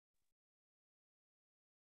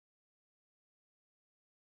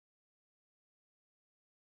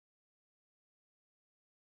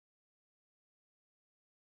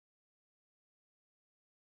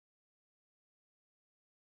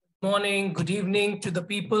Morning, good evening to the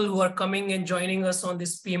people who are coming and joining us on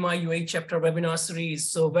this PMI UAE chapter webinar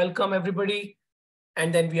series. So welcome everybody.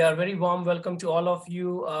 And then we are very warm welcome to all of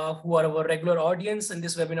you who are our regular audience in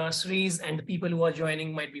this webinar series, and the people who are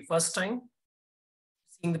joining might be first time.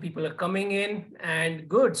 Seeing the people are coming in and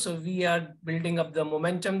good. So we are building up the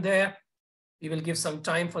momentum there. We will give some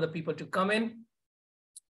time for the people to come in.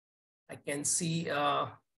 I can see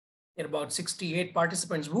about 68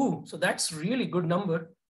 participants. Woo, so that's really good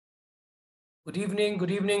number. Good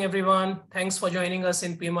evening, everyone. Thanks for joining us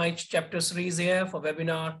in PMI chapter series here for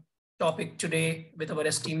webinar topic today with our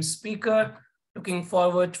esteemed speaker. Looking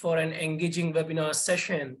forward for an engaging webinar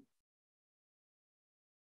session.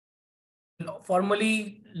 We'll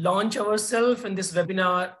formally launch ourselves in this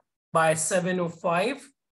webinar by 7:05.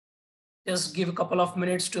 Just give a couple of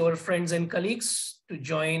minutes to our friends and colleagues to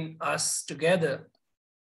join us together.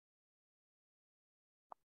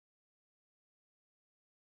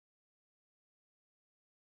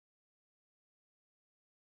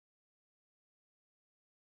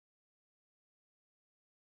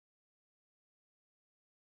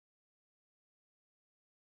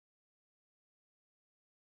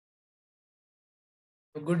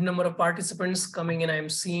 A good number of participants coming in, I'm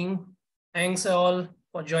seeing. Thanks all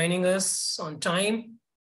for joining us on time.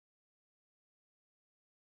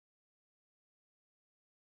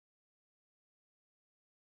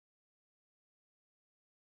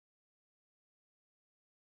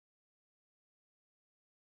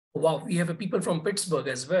 Wow, we have people from Pittsburgh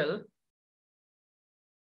as well.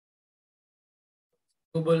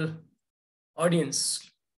 Global audience.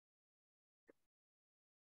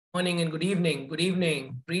 Morning and good evening,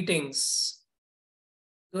 greetings.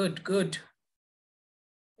 Good.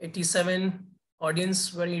 87 audience,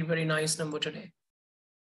 very nice number today.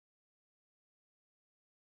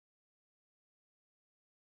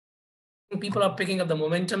 People are picking up the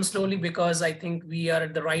momentum slowly because I think we are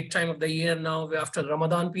at the right time of the year now after the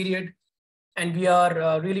Ramadan period. And we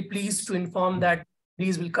are really pleased to inform that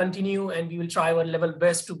these will continue and we will try our level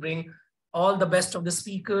best to bring all the best of the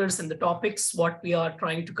speakers and the topics, what we are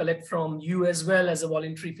trying to collect from you as well as a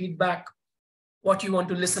voluntary feedback, what you want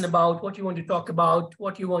to listen about, what you want to talk about,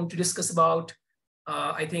 what you want to discuss about.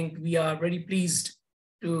 I think we are very pleased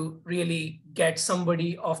to really get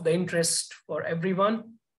somebody of the interest for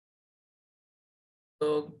everyone.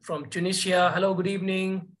 So from Tunisia, hello, good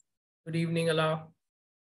evening. Good evening, Allah.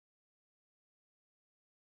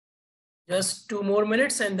 Just 2 more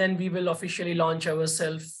minutes and then we will officially launch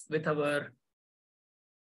ourselves with our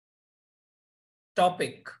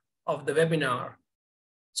topic of the webinar.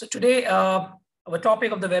 So today, our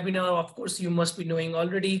topic of the webinar, of course, you must be knowing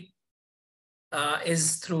already,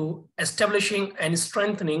 is through establishing and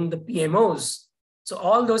strengthening the PMOs. So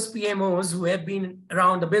all those PMOs who have been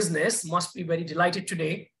around the business must be very delighted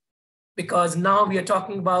today because now we are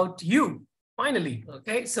talking about you. Finally,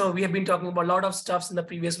 okay. So we have been talking about a lot of stuffs in the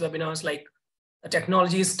previous webinars, like the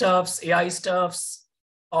technology stuffs, AI stuffs,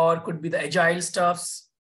 or could be the agile stuffs.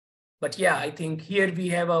 But yeah, I think here we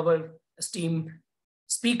have our esteemed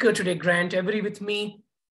speaker today, Grant Avery, with me.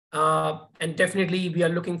 And definitely we are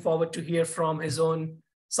looking forward to hear from his own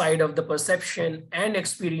side of the perception and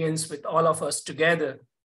experience with all of us together.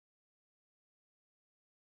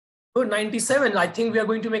 Good, 97. I think we are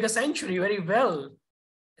going to make a century very well.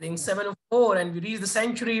 I think 7:04, and we reach the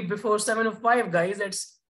century before 7:05, guys.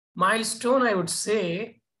 That's milestone, I would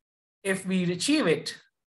say, if we achieve it.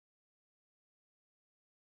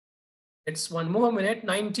 It's 1 more minute,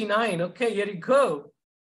 99. Okay, here you go.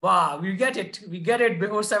 Wow, we get it. We get it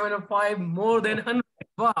before 7:05, more than 100.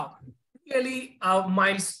 Wow, really a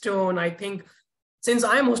milestone. I think since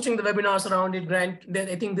I'm hosting the webinars around it, Grant,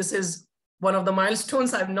 I think this is one of the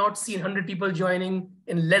milestones. I've not seen 100 people joining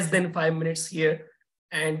in less than 5 minutes here.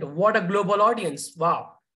 And what a global audience.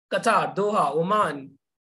 Wow. Qatar, Doha, Oman,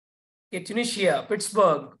 Tunisia,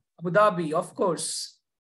 Pittsburgh, Abu Dhabi, of course.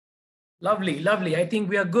 Lovely. I think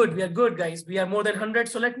we are good. We are good, guys. We are more than 100.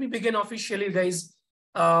 So let me begin officially, guys.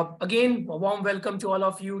 Again, a warm welcome to all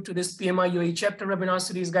of you to this PMI UAE chapter webinar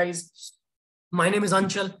series, guys. My name is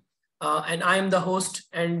Anchal, and I am the host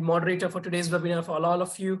and moderator for today's webinar for all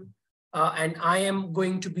of you. And I am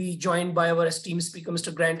going to be joined by our esteemed speaker,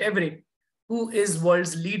 Mr. Grant Avery, who is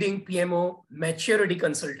world's leading PMO maturity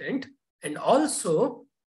consultant and also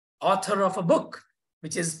author of a book,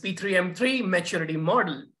 which is P3M3 Maturity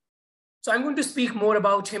Model. So I'm going to speak more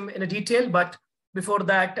about him in a detail, but before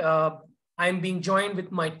that, I'm being joined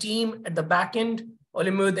with my team at the back end,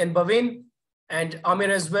 Olimud and Bavin, and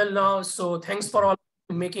Amir as well now. So thanks for all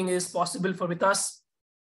making this possible with us.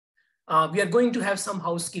 We are going to have some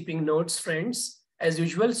housekeeping notes, friends. as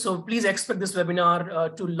usual. So please expect this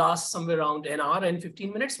webinar to last somewhere around an hour and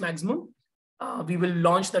 15 minutes maximum. We will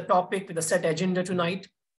launch the topic with a set agenda tonight.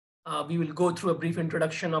 We will go through a brief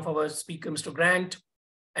introduction of our speaker, Mr. Grant.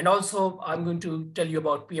 And also, I'm going to tell you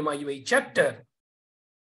about PMI UAE chapter.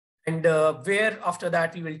 And where after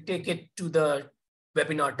that, we will take it to the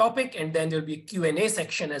webinar topic. And then there'll be a Q&A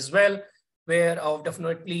section as well, where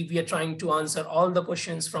definitely we are trying to answer all the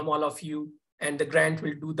questions from all of you. And the Grant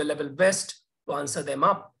will do the level best to answer them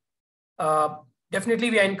up.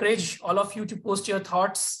 Definitely, we encourage all of you to post your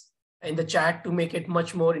thoughts in the chat to make it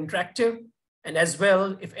much more interactive. And as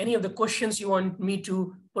well, if any of the questions you want me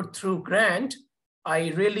to put through Grant, I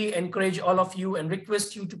really encourage all of you and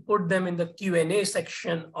request you to put them in the Q&A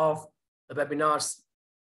section of the webinar's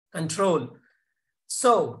control.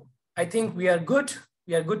 So I think we are good.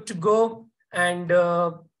 We are good to go. And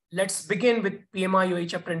let's begin with PMI UAE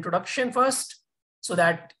chapter introduction first, so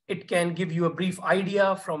that it can give you a brief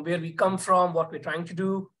idea from where we come from, what we're trying to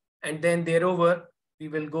do. And then thereover, we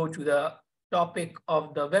will go to the topic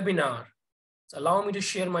of the webinar. So allow me to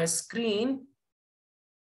share my screen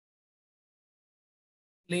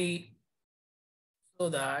so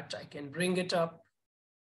that I can bring it up.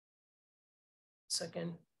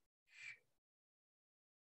 Second.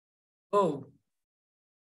 Oh.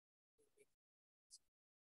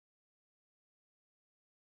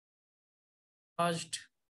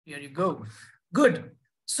 Here you go. Good.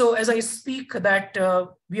 So as I speak that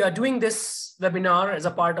we are doing this webinar as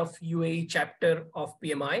a part of UAE chapter of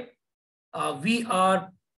PMI. We are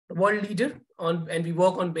the world leader and we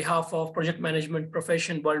work on behalf of project management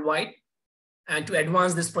profession worldwide, and to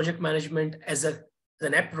advance this project management as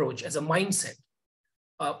an approach, as a mindset.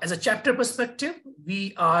 As a chapter perspective,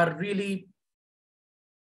 we are really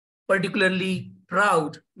particularly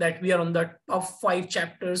proud that we are on the top 5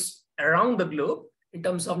 chapters around the globe in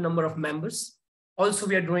terms of number of members. Also,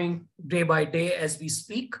 we are doing day by day as we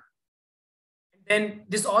speak. And then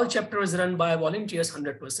this all chapter is run by volunteers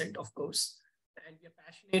 100%, of course. And we are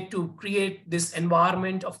passionate to create this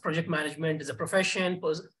environment of project management as a profession,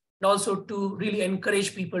 and also to really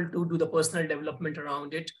encourage people to do the personal development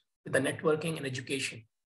around it with the networking and education.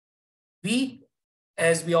 We,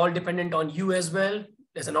 as we all dependent on you as well,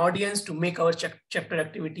 as an audience, to make our chapter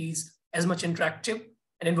activities as much interactive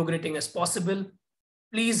and invigorating as possible.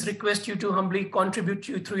 Please request you to humbly contribute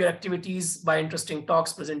you through your activities by interesting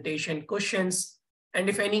talks, presentation, questions, and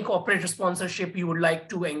if any corporate sponsorship you would like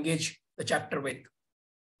to engage the chapter with.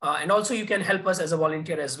 And also you can help us as a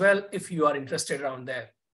volunteer as well if you are interested around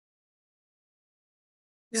there.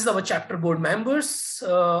 This is our chapter board members.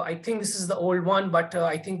 I think this is the old one, but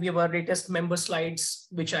I think we have our latest member slides,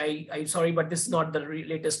 which I'm sorry, but this is not the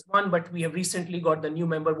latest one, but we have recently got the new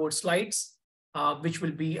member board slides, which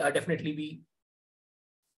will be definitely be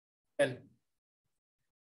well.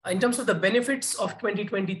 In terms of the benefits of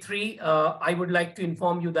 2023, I would like to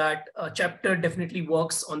inform you that chapter definitely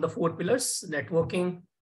works on the 4 pillars: networking,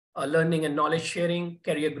 learning and knowledge sharing,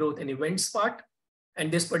 career growth, and events part. And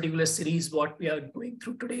this particular series, what we are going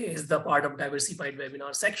through today, is the part of diversified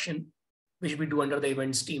webinar section, which we do under the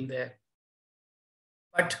events team there.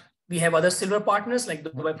 But we have other silver partners like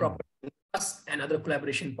the Dubai Property and other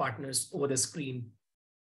collaboration partners over the screen.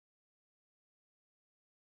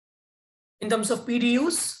 In terms of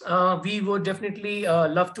PDUs, we would definitely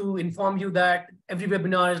love to inform you that every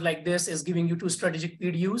webinar like this is giving you 2 strategic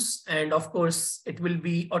PDUs. And of course, it will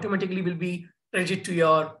be automatically credited to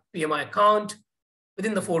your PMI account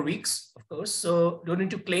within the 4 weeks, of course. So don't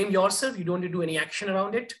need to claim yourself. You don't need to do any action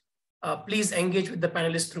around it. Please engage with the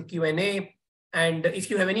panelists through Q&A. And if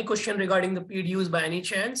you have any question regarding the PDUs by any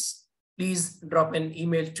chance, please drop an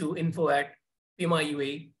email to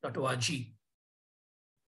info@pmiua.org.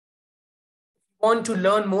 Want to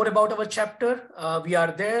learn more about our chapter, we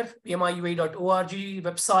are there, pmiua.org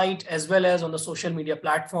website, as well as on the social media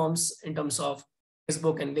platforms in terms of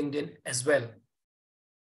Facebook and LinkedIn as well.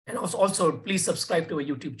 And also please subscribe to our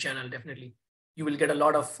YouTube channel, definitely. You will get a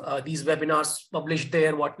lot of these webinars published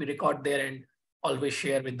there, what we record there, and always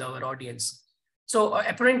share with our audience. So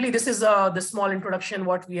apparently this is the small introduction,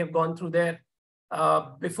 what we have gone through there.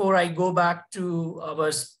 Before I go back to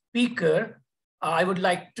our speaker, I would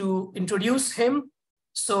like to introduce him.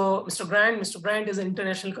 So Mr. Grant is an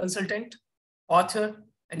international consultant, author,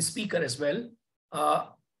 and speaker as well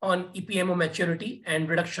on EPMO maturity and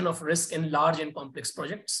reduction of risk in large and complex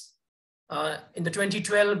projects. In the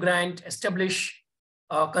 2012, Grant established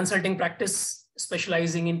a consulting practice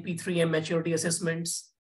specializing in P3M maturity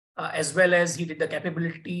assessments, as well as he did the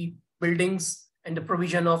capability buildings and the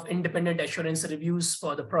provision of independent assurance reviews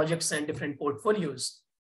for the projects and different portfolios.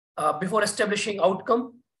 Before establishing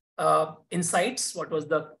outcome Insights, what was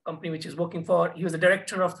the company which he's working for. He was the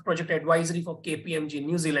director of the project advisory for KPMG in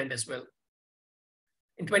New Zealand as well.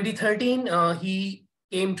 In 2013, he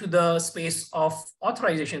came to the space of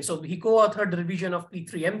authorization. So he co-authored the revision of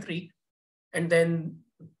P3M3 and then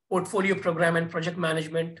portfolio program and project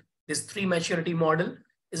management. This 3 maturity model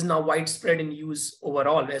is now widespread in use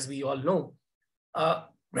overall, as we all know.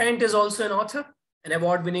 Grant is also an author, an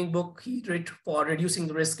award-winning book he wrote for reducing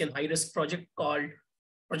the risk in high-risk project called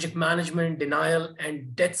Project Management, Denial,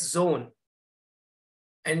 and Death Zone.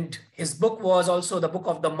 And his book was also the book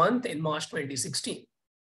of the month in March 2016.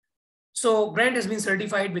 So Grant has been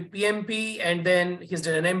certified with PMP, and then he's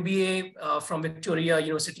done an MBA from Victoria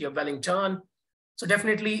University of Wellington. So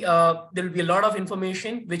definitely there will be a lot of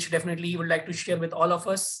information, which definitely he would like to share with all of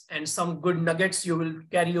us, and some good nuggets you will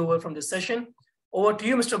carry over from this session. Over to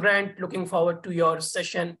you, Mr. Grant. Looking forward to your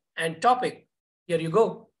session and topic. Here you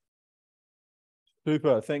go.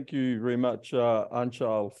 Super. Thank you very much,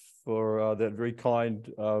 Anshal, for that very kind,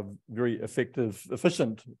 very effective,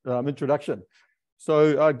 efficient introduction.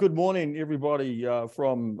 So good morning, everybody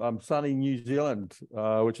from sunny New Zealand,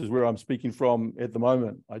 which is where I'm speaking from at the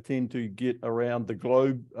moment. I tend to get around the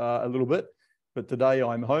globe a little bit, but today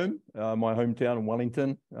I'm home, my hometown in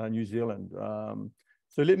Wellington, New Zealand.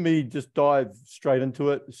 So let me just dive straight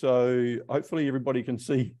into it. So hopefully everybody can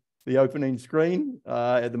see the opening screen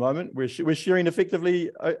at the moment. We're sharing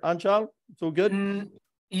effectively, Anshal? It's all good?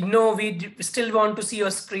 No, we still want to see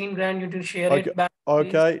your screen, Grant. You to share it back.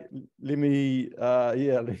 Okay, let me,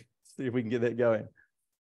 let's see if we can get that going.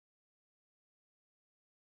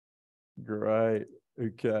 Great,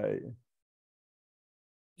 okay.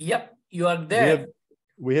 Yep, you are there.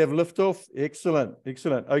 We have liftoff. Excellent,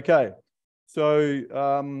 excellent. Okay, so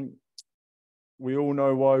we all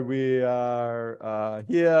know why we are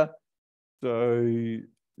here. So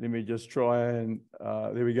let me just try and,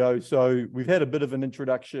 there we go. So we've had a bit of an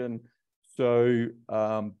introduction. So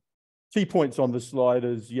key points on the slide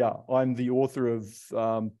is, I'm the author of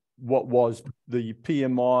what was the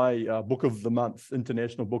PMI Book of the Month,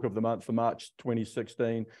 International Book of the Month for March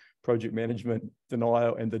 2016, Project Management,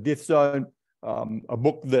 Denial, and the Death Zone, a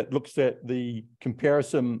book that looks at the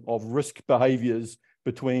comparison of risk behaviors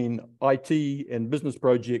between IT and business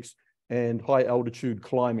projects and high altitude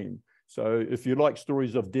climbing. So if you like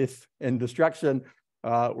stories of death and destruction,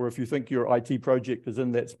 or if you think your IT project is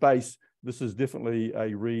in that space, this is definitely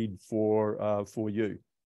a read for you.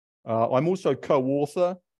 I'm also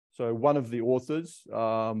co-author, so one of the authors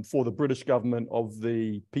for the British government of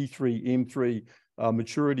the P3M3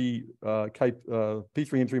 maturity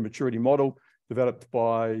P3M3 maturity model developed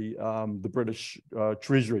by the British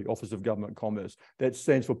Treasury Office of Government Commerce. That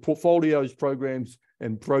stands for Portfolios, Programs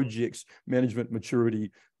and Projects Management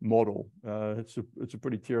Maturity Model. It's a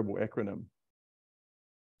pretty terrible acronym.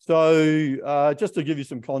 So just to give you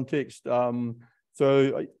some context,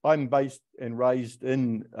 so I'm based and raised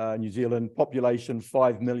in New Zealand, population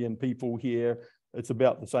 5 million people here. It's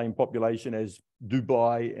about the same population as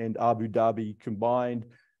Dubai and Abu Dhabi combined.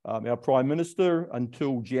 Our Prime Minister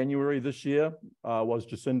until January this year was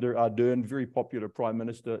Jacinda Ardern, very popular Prime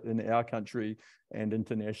Minister in our country and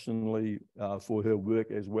internationally for her work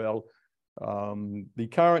as well. The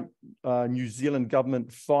current New Zealand government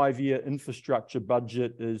 5-year infrastructure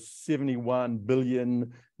budget is 71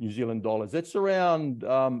 billion New Zealand dollars. That's around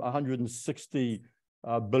 160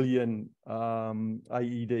 billion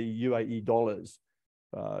UAE dollars.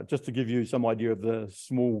 Just to give you some idea of the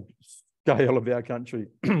small scale of our country.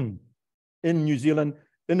 In New Zealand,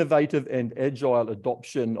 innovative and agile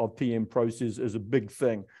adoption of PM process is a big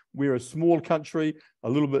thing. We're a small country, a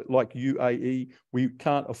little bit like UAE. We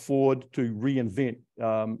can't afford to reinvent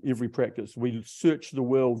every practice. We search the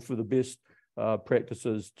world for the best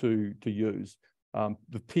practices to use.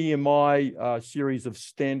 The PMI series of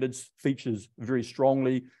standards features very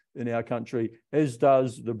strongly in our country, as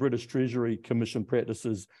does the British Treasury Commission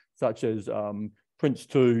practices such as Prince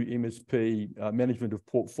 2, MSP, management of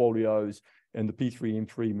portfolios, and the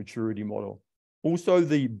P3M3 maturity model. Also,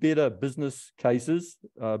 the Better Business Cases,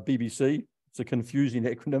 BBC, it's a confusing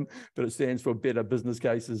acronym, but it stands for Better Business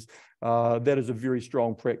Cases. That is a very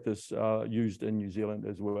strong practice used in New Zealand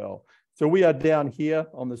as well. So we are down here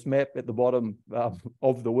on this map at the bottom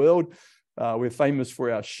of the world. We're famous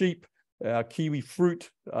for our sheep, our kiwi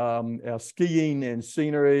fruit, our skiing and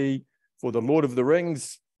scenery, for the Lord of the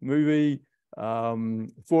Rings movie,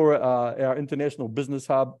 for our international business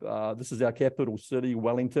hub. This is our capital city,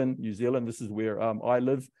 Wellington, New Zealand. This is where I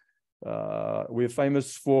live. We're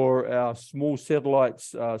famous for our small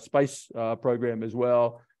satellites space program as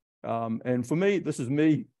well. And for me, this is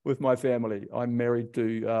me with my family. I'm married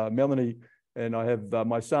to Melanie And I have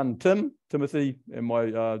my son, Timothy, and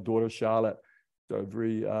my daughter, Charlotte. So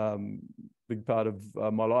very big part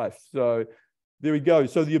of my life. So there we go.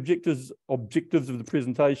 So the objectives of the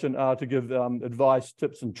presentation are to give advice,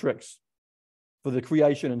 tips, and tricks for the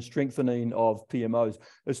creation and strengthening of PMOs.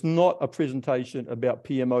 It's not a presentation about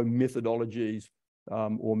PMO methodologies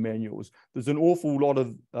or manuals. There's an awful lot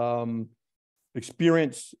of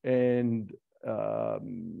experience and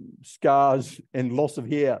scars and loss of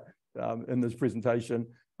hair in this presentation.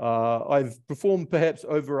 I've performed perhaps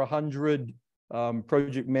over 100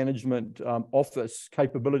 project management office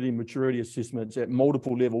capability and maturity assessments at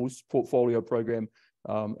multiple levels, portfolio, program,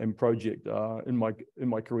 and project in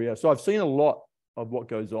my career. So I've seen a lot of what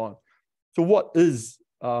goes on. So what is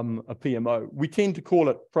a PMO? We tend to call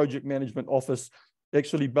it project management office,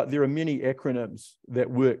 actually, but there are many acronyms that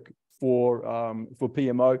work for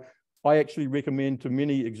PMO. I actually recommend to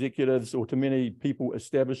many executives or to many people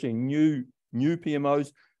establishing new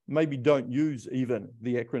PMOs, maybe don't use even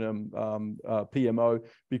the acronym PMO,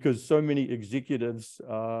 because so many executives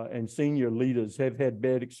and senior leaders have had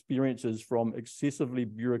bad experiences from excessively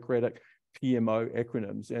bureaucratic PMO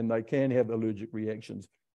acronyms, and they can have allergic reactions.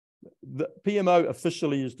 The PMO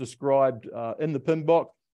officially is described in the PMBOK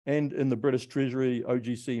and in the British Treasury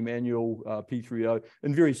OGC manual P30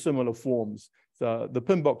 in very similar forms. So the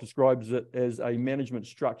PMBOK describes it as a management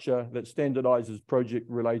structure that standardizes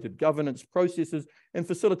project-related governance processes and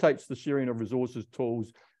facilitates the sharing of resources,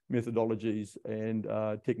 tools, methodologies, and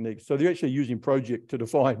techniques. So they're actually using project to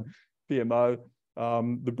define PMO.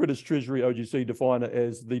 The British Treasury OGC define it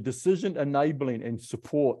as the decision enabling and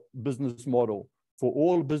support business model for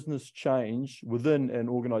all business change within an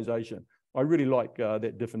organization. I really like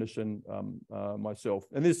that definition myself.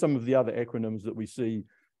 And there's some of the other acronyms that we see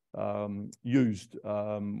used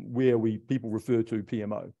where people refer to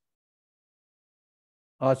PMO.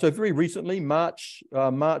 So very recently, March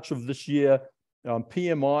of this year,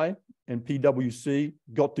 PMI and PwC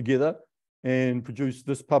got together and produced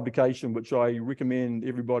this publication, which I recommend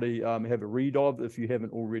everybody have a read of if you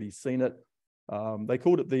haven't already seen it. They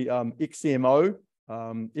called it the XMO,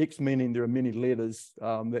 X meaning there are many letters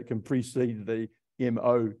that can precede the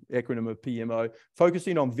MO acronym of PMO,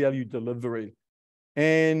 focusing on value delivery.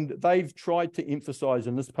 And they've tried to emphasize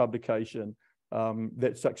in this publication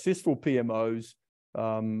that successful PMOs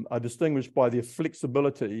are distinguished by their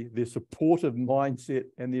flexibility, their supportive mindset,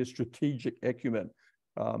 and their strategic acumen.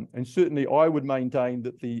 And certainly I would maintain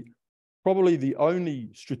that probably the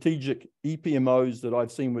only strategic EPMOs that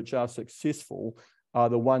I've seen which are successful are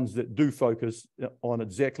the ones that do focus on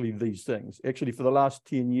exactly these things. Actually, for the last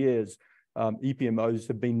 10 years, EPMOs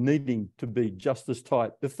have been needing to be just this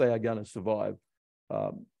tight if they are going to survive.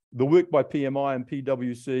 The work by PMI and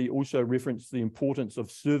PwC also referenced the importance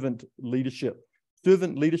of servant leadership.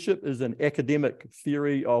 Servant leadership is an academic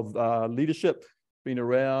theory of leadership, been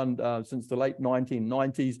around since the late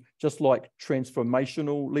 1990s, just like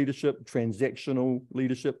transformational leadership, transactional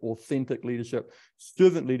leadership, authentic leadership.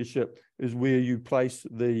 Servant leadership is where you place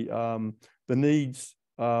the needs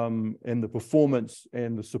and the performance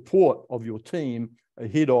and the support of your team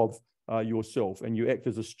ahead of yourself, and you act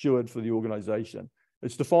as a steward for the organization.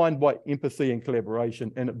 It's defined by empathy and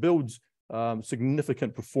collaboration, and it builds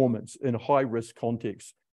significant performance in high-risk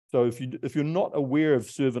contexts. So if you're not aware of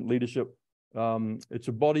servant leadership, it's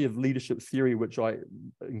a body of leadership theory which I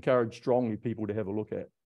encourage strongly people to have a look at.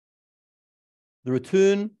 The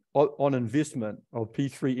return on investment of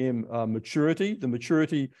P3M maturity, the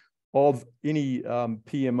maturity of any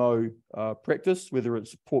PMO practice, whether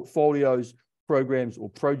it's portfolios, programs, or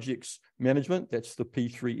projects management, that's the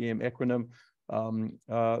P3M acronym.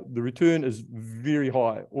 The return is very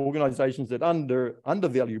high. Organizations that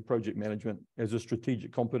undervalue project management as a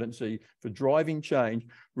strategic competency for driving change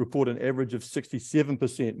report an average of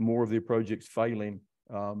 67% more of their projects failing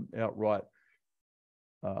outright.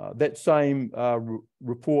 That same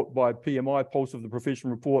report by PMI, Pulse of the Profession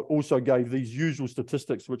report, also gave these usual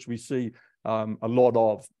statistics, which we see a lot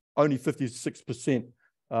of. Only 56%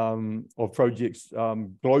 of projects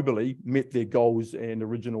globally met their goals and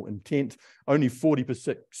original intent. Only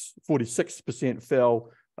 46%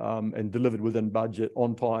 fell and delivered within budget,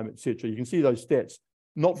 on time, etc. You can see those stats.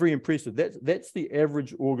 Not very impressive. That's the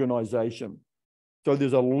average organization. So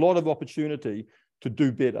there's a lot of opportunity to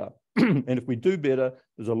do better. And if we do better,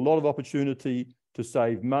 there's a lot of opportunity to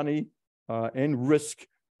save money and risk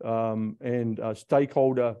and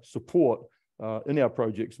stakeholder support in our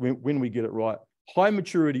projects when we get it right. High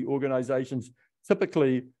maturity organizations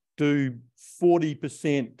typically do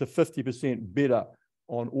 40% to 50% better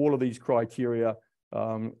on all of these criteria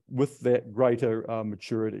with that greater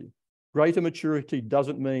maturity. Greater maturity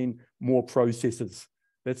doesn't mean more processes.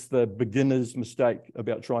 That's the beginner's mistake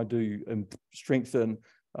about trying to strengthen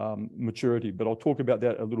maturity, but I'll talk about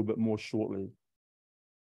that a little bit more shortly.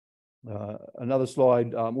 Another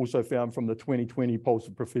slide also found from the 2020 Pulse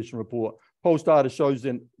of Profession report. Pulse data shows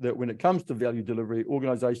then that when it comes to value delivery,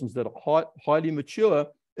 organizations that are highly mature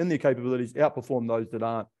in their capabilities outperform those that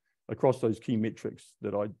aren't across those key metrics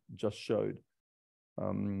that I just showed.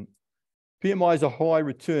 PMIs are high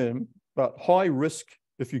return, but high risk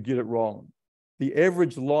if you get it wrong. The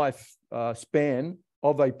average life span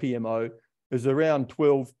of a PMO is around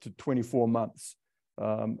 12 to 24 months.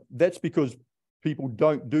 That's because people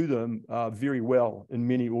don't do them very well in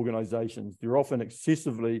many organizations. They're often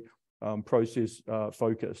excessively process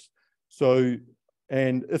focused. So,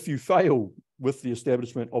 and if you fail with the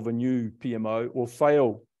establishment of a new PMO or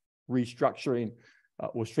fail restructuring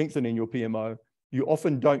or strengthening your PMO, you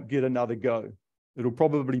often don't get another go. It'll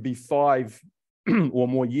probably be 5 or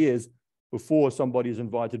more years before somebody is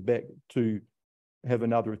invited back to have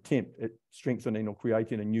another attempt at strengthening or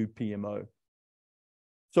creating a new PMO.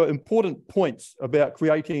 So important points about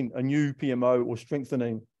creating a new PMO or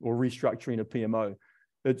strengthening or restructuring a PMO.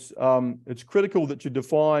 It's critical that you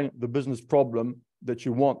define the business problem that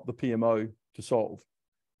you want the PMO to solve.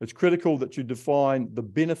 It's critical that you define the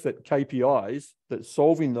benefit KPIs that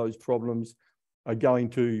solving those problems are going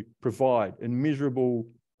to provide in measurable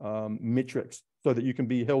metrics so that you can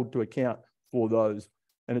be held to account for those.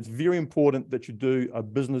 And it's very important that you do a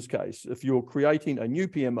business case. If you're creating a new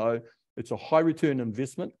PMO, it's a high return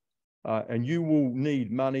investment and you will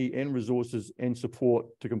need money and resources and support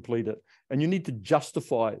to complete it. And you need to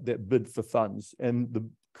justify that bid for funds. And the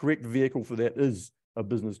correct vehicle for that is a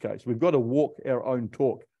business case. We've got to walk our own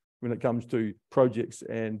talk when it comes to projects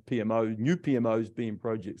and PMOs, new PMOs being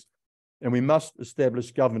projects. And we must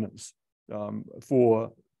establish governance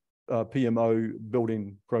for PMO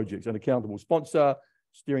building projects, an accountable sponsor,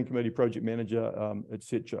 steering committee, project manager,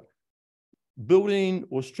 etc. Building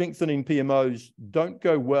or strengthening PMOs don't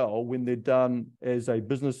go well when they're done as a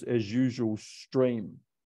business as usual stream.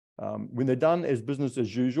 When they're done as business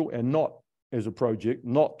as usual and not as a project,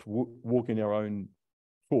 not walking our own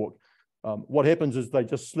talk, what happens is they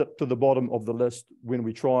just slip to the bottom of the list when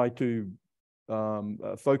we try to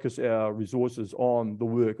focus our resources on the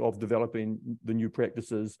work of developing the new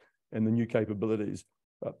practices and the new capabilities.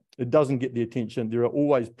 It doesn't get the attention. There are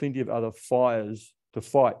always plenty of other fires to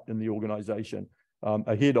fight in the organization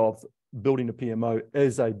ahead of building a PMO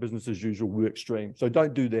as a business as usual work stream. So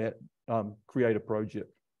don't do that, create a project.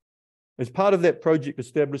 As part of that project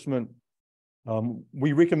establishment,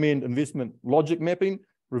 we recommend investment logic mapping.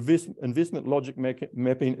 Investment logic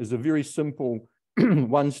mapping is a very simple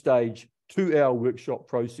one-stage, 2-hour workshop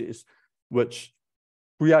process, which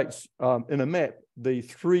creates in a map the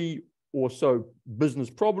 3 or so business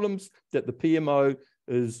problems that the PMO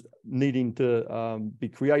is needing to be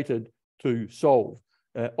created to solve.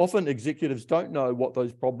 Often executives don't know what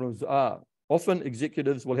those problems are. Often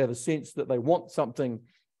executives will have a sense that they want something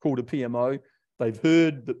called a PMO. They've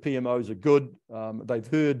heard that PMOs are good. They've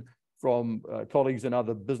heard from colleagues in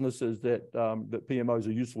other businesses that, that PMOs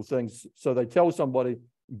are useful things. So they tell somebody,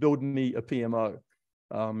 build me a PMO.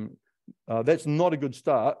 That's not a good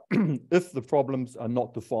start if the problems are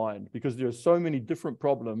not defined, because there are so many different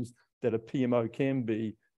problems that a PMO can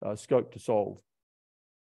be scoped to solve.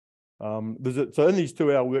 So in these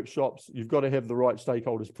 2-hour workshops, you've got to have the right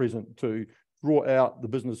stakeholders present to draw out the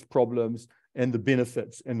business problems and the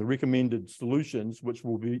benefits and the recommended solutions, which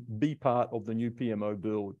will be part of the new PMO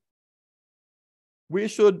build. Where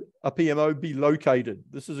should a PMO be located?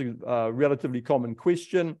 This is a relatively common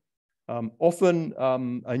question. Often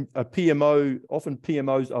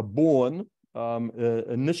PMOs are born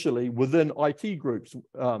initially within IT groups,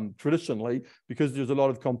 traditionally, because there's a lot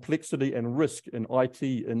of complexity and risk in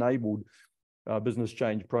IT-enabled business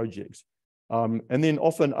change projects. And then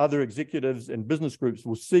often other executives and business groups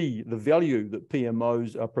will see the value that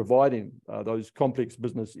PMOs are providing those complex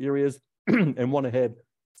business areas and want to have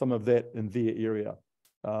some of that in their area.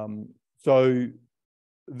 So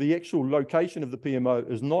the actual location of the PMO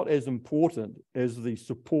is not as important as the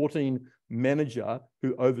supporting manager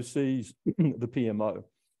who oversees the PMO.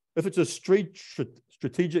 If it's a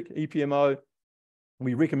strategic EPMO,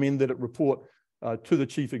 we recommend that it report to the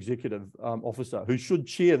Chief Executive Officer, who should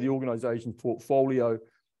chair the organization's portfolio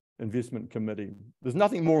investment committee. There's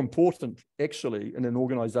nothing more important, actually, in an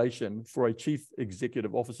organization for a Chief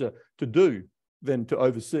Executive Officer to do than to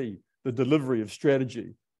oversee the delivery of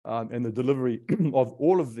strategy and the delivery of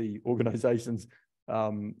all of the organization's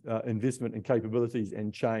investment and capabilities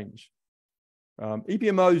and change.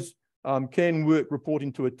 EPMOs can work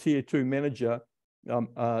reporting to a tier 2 manager.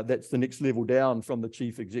 That's the next level down from the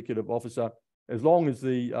chief executive officer, as long as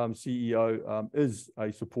the CEO is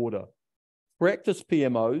a supporter. Practice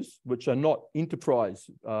PMOs, which are not enterprise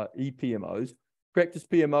ePMOs, practice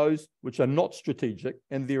PMOs, which are not strategic,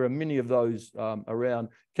 and there are many of those around,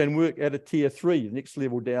 can work at a tier 3, the next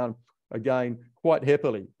level down, again, quite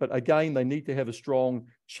happily. But again, they need to have a strong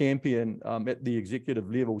champion at the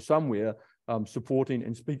executive level somewhere supporting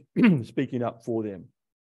and speaking up for them.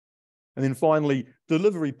 And then finally,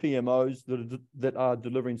 delivery PMOs that are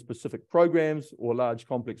delivering specific programs or large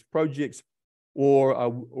complex projects, or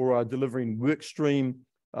are delivering work stream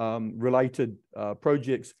related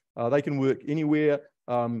projects. They can work anywhere,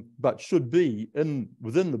 but should be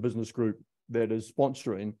within the business group that is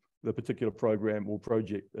sponsoring the particular program or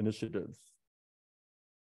project initiatives.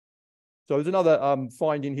 So there's another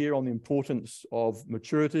finding here on the importance of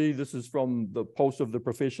maturity. This is from the Pulse of the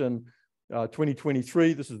Profession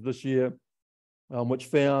 2023. This is this year, which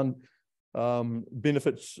found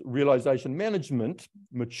benefits realization management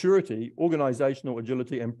maturity, organizational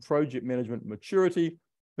agility, and project management maturity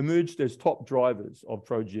emerged as top drivers of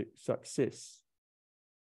project success.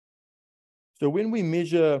 So when we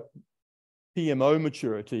measure PMO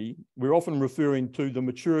maturity, we're often referring to the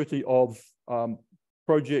maturity of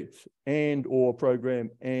project and or program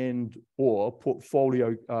and or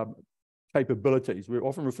portfolio capabilities. We're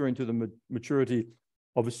often referring to the maturity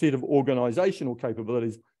of a set of organizational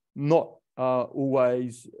capabilities, not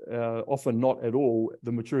always, often not at all,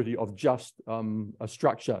 the maturity of just a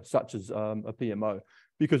structure such as a PMO,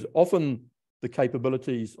 because often the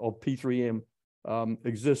capabilities of P3M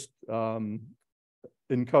exist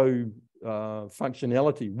in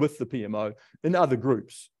co-functionality with the PMO in other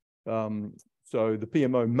groups. So the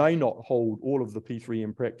PMO may not hold all of the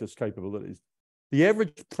P3M practice capabilities. The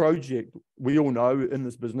average project, we all know in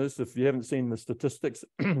this business, if you haven't seen the statistics,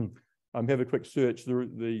 have a quick search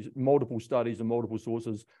through the multiple studies and multiple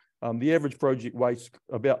sources. The average project wastes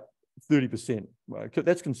about 30%.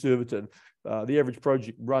 That's conservative. The average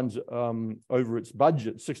project runs over its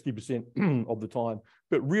budget 60% of the time,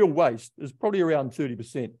 but real waste is probably around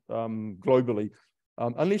 30% globally,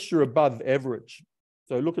 unless you're above average.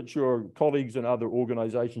 So look at your colleagues in other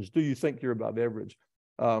organizations. Do you think you're above average?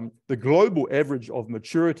 The global average of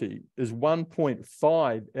maturity is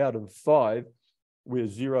 1.5 out of 5, where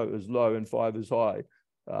 0 is low and 5 is high,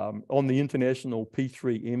 on the international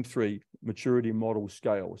P3M3 maturity model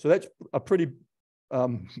scale. So that's a pretty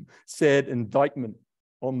sad indictment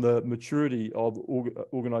on the maturity of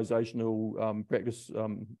organizational practice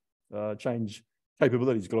change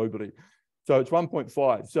capabilities globally. So it's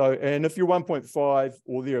 1.5. So, and if you're 1.5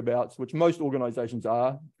 or thereabouts, which most organizations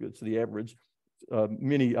are, it's the average,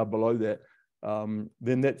 many are below that,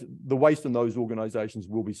 then the waste in those organizations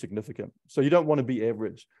will be significant. So you don't want to be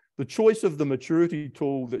average. The choice of the maturity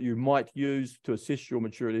tool that you might use to assess your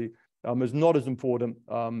maturity is not as important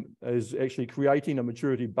as actually creating a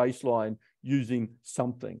maturity baseline using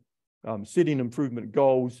something, setting improvement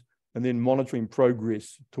goals, and then monitoring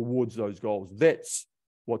progress towards those goals. That's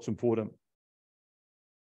what's important.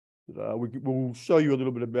 We'll show you a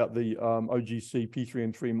little bit about the OGC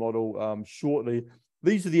P3M3 model shortly.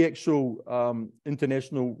 These are the actual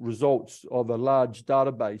international results of a large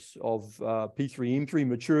database of P3M3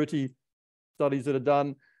 maturity studies that are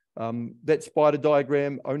done. That spider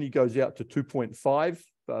diagram only goes out to 2.5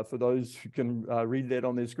 for those who can read that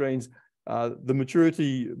on their screens. The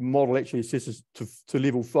maturity model actually assesses to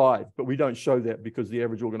level 5, but we don't show that because the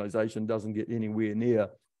average organization doesn't get anywhere near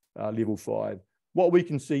level 5. What we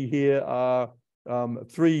can see here are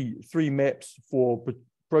three maps for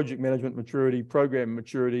project management maturity, program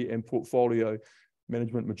maturity, and portfolio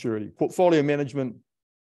management maturity. Portfolio management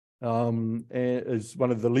is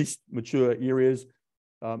one of the least mature areas.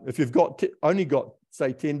 If you've only got,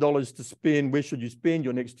 say, $10 to spend, where should you spend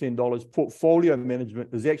your next $10? Portfolio management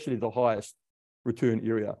is actually the highest return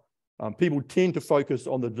area. People tend to focus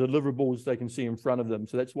on the deliverables they can see in front of them.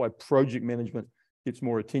 So that's why project management gets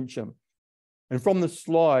more attention. And from the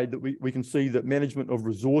slide, that we can see that management of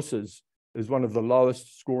resources is one of the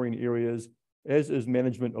lowest scoring areas, as is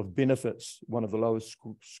management of benefits, one of the lowest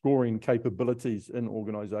scoring capabilities in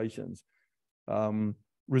organizations.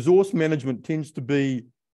 Resource management tends to be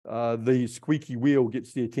the squeaky wheel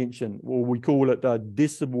gets the attention, or we call it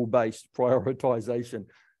decibel-based prioritization.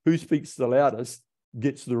 Who speaks the loudest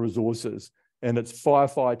gets the resources, and it's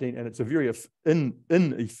firefighting, and it's a very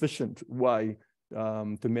inefficient way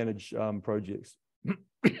to manage projects.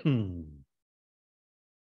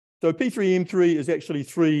 So P3M3 is actually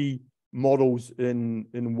 3 models in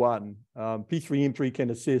one. P3M3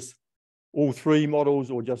 can assess all three models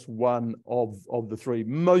or just one of the three.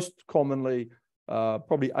 Most commonly,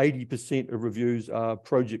 probably 80% of reviews are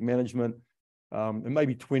project management, and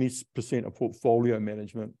maybe 20% are portfolio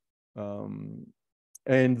management.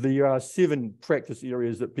 And there are 7 practice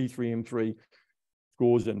areas that P3M3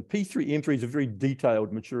 scores in. P3M3 is a very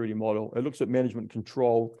detailed maturity model. It looks at management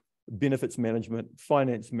control, benefits management,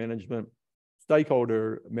 finance management,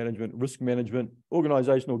 stakeholder management, risk management,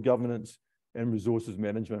 organizational governance, and resources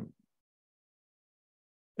management.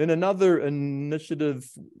 In another initiative,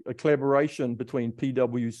 a collaboration between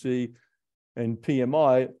PwC and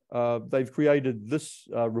PMI, they've created this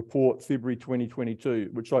report, February 2022,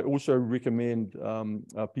 which I also recommend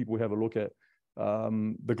people have a look at.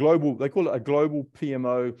 They call it a global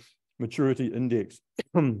PMO maturity index,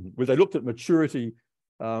 where they looked at maturity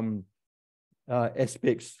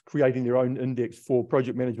aspects, creating their own index for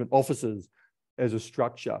project management officers as a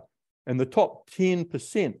structure. And the top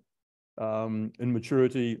 10% in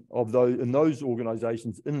maturity of those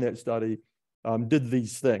organizations in that study did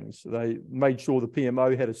these things. They made sure the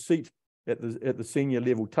PMO had a seat at the senior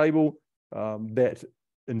level table, that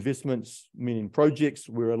investments, meaning projects,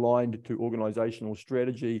 were aligned to organizational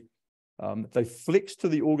strategy. They flexed to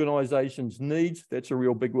the organization's needs. That's a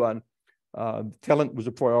real big one. Talent was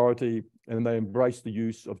a priority, and they embraced the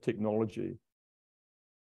use of technology.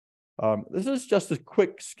 This is just a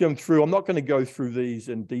quick skim through. I'm not going to go through these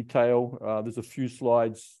in detail. There's a few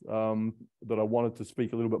slides that I wanted to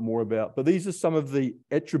speak a little bit more about, but these are some of the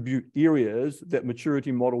attribute areas that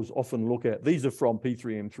maturity models often look at. These are from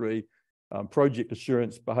P3M3, project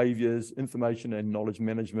assurance, behaviors, information and knowledge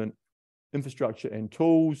management, infrastructure and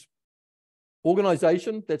tools.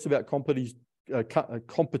 Organization, that's about competencies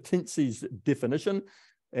definition,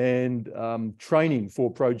 and training for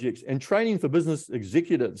projects, and training for business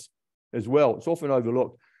executives as well. It's often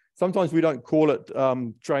overlooked. Sometimes we don't call it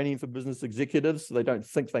training for business executives. They don't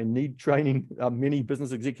think they need training, many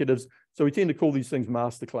business executives. So we tend to call these things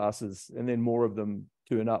masterclasses, and then more of them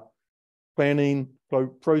turn up. Planning,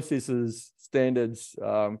 processes, standards,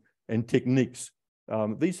 and techniques.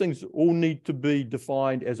 These things all need to be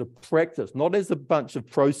defined as a practice, not as a bunch of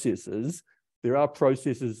processes. There are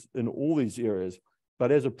processes in all these areas,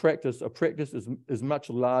 but as a practice is much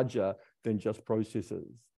larger than just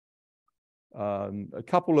processes. A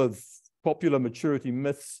couple of popular maturity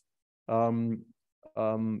myths. People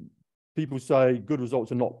say good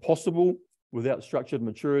results are not possible without structured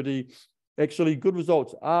maturity. Actually, good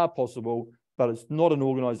results are possible, but it's not an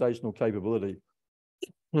organizational capability.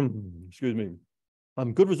 Excuse me.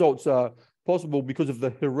 Good results are possible because of the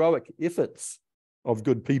heroic efforts of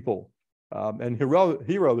good people. And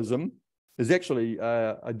heroism is actually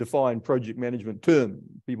a defined project management term.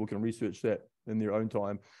 People can research that in their own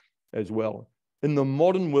time as well. In the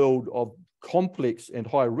modern world of complex and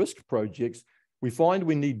high-risk projects, we find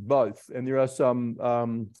we need both. And there are some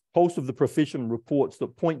pulse of the profession reports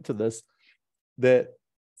that point to this, that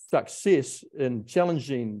success in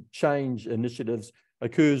challenging change initiatives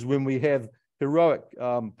occurs when we have heroic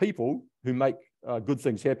people who make good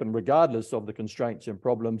things happen regardless of the constraints and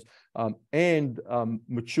problems, and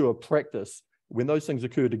mature practice. When those things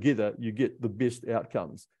occur together, you get the best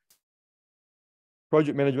outcomes.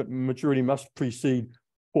 Project management maturity must precede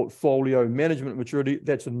portfolio management maturity.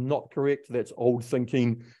 That's not correct. That's old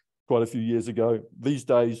thinking quite a few years ago. These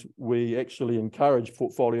days, we actually encourage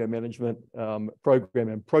portfolio management, program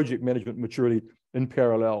and project management maturity in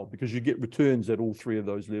parallel, because you get returns at all three of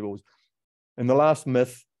those levels. And the last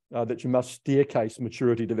myth, that you must staircase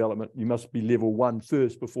maturity development. You must be level 1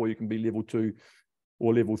 first before you can be level 2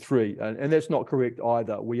 or level 3. And that's not correct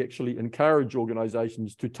either. We actually encourage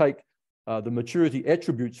organizations to take the maturity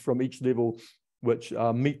attributes from each level, which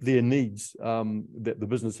meet their needs that the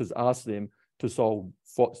business has asked them to solve.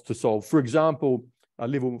 For example,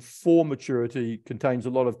 level 4 maturity contains a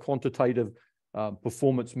lot of quantitative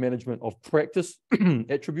performance management of practice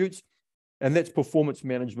attributes. And that's performance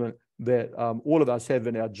management that all of us have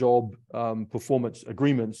in our job performance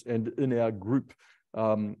agreements and in our group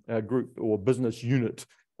or business unit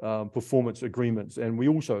performance agreements. And we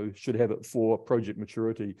also should have it for project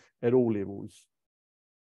maturity at all levels.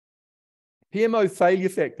 PMO failure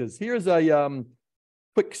factors. Here's a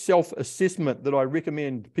quick self-assessment that I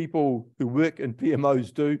recommend people who work in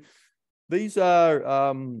PMOs do. These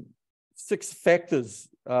are 6 factors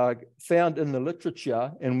found in the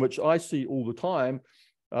literature, and which I see all the time,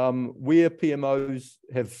 where PMOs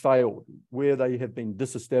have failed, where they have been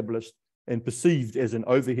disestablished and perceived as an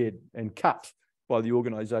overhead and cut by the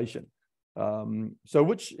organization.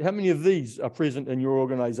 So how many of these are present in your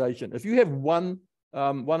organization? If you have one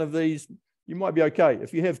of these, you might be okay.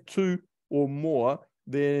 If you have 2 or more,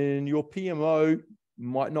 then your PMO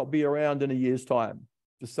might not be around in a year's time.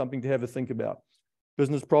 Just something to have a think about.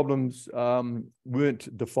 Business problems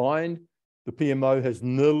weren't defined. The PMO has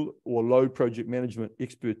nil or low project management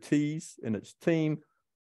expertise in its team.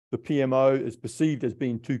 The PMO is perceived as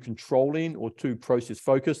being too controlling or too process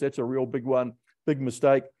focused. That's a real big one, big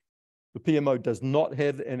mistake. The PMO does not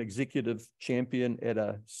have an executive champion at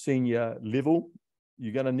a senior level.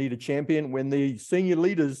 You're going to need a champion when the senior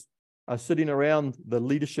leaders are sitting around the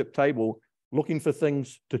leadership table looking for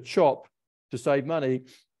things to chop to save money,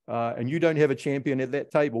 and you don't have a champion at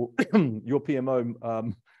that table, your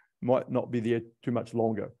PMO might not be there too much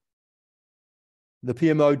longer. The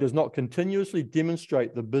PMO does not continuously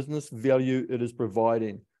demonstrate the business value it is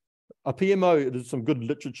providing. A PMO, there's some good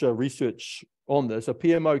literature research on this, a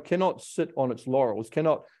PMO cannot sit on its laurels,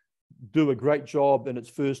 cannot do a great job in its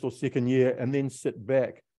first or second year and then sit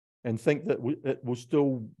back and think that it will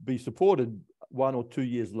still be supported 1 or 2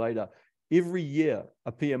 years later. Every year,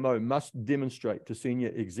 a PMO must demonstrate to senior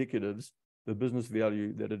executives the business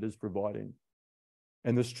value that it is providing.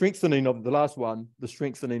 And the strengthening of the last one, the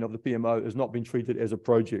strengthening of the PMO has not been treated as a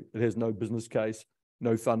project. It has no business case,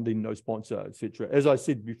 no funding, no sponsor, etc. As I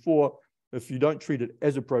said before, if you don't treat it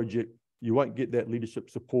as a project, you won't get that leadership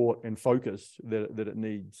support and focus that it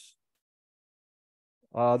needs.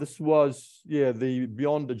 This was, the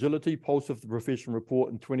Beyond Agility Pulse of the Profession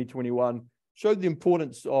report in 2021 showed the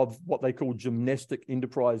importance of what they call gymnastic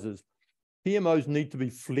enterprises. PMOs need to be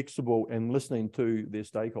flexible and listening to their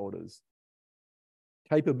stakeholders.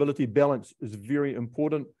 Capability balance is very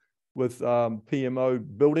important with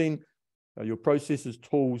PMO building. Your processes,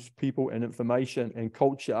 tools, people, and information and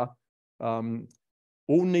culture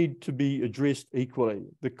all need to be addressed equally.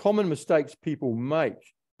 The common mistakes people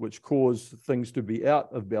make, which cause things to be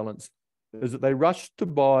out of balance, is that they rush to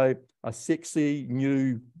buy a sexy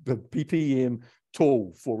new PPM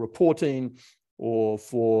tool for reporting or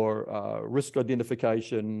for risk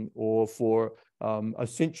identification or for a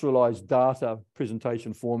centralized data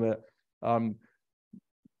presentation format.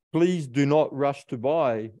 Please do not rush to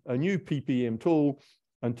buy a new PPM tool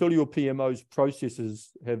until your PMO's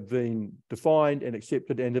processes have been defined and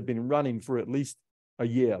accepted and have been running for at least a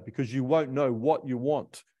year, because you won't know what you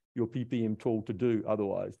want your PPM tool to do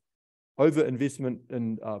otherwise. Overinvestment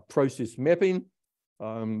in process mapping,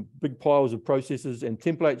 big piles of processes and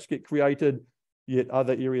templates get created, yet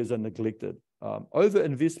other areas are neglected.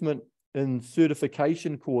 Overinvestment in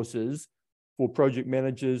certification courses for project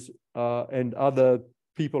managers and other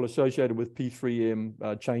people associated with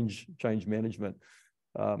P3M change management.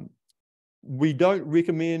 We don't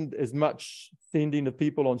recommend as much sending of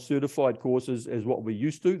people on certified courses as what we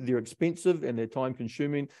used to. They're expensive and they're time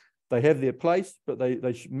consuming. They have their place, but they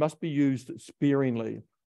must be used sparingly.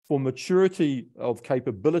 For maturity of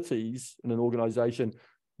capabilities in an organization,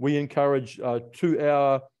 we encourage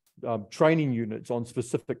 2-hour training units on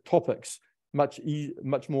specific topics, much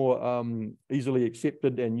more easily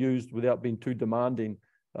accepted and used without being too demanding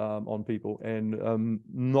on people, and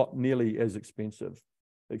not nearly as expensive.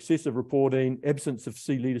 Excessive reporting, absence of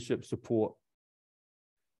C-leadership support.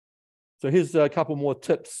 So here's a couple more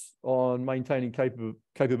tips on maintaining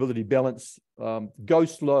capability balance. Go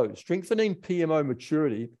slow. Strengthening PMO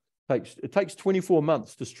maturity takes 24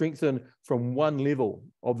 months to strengthen from one level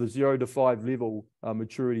of the 0 to 5 level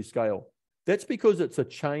maturity scale. That's because it's a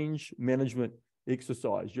change management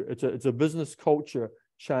exercise. It's a business culture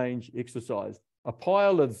change exercise. A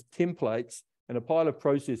pile of templates and a pile of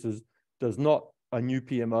processes does not a new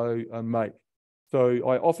PMO make. So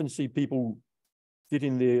I often see people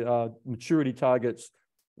setting their maturity targets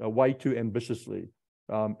way too ambitiously.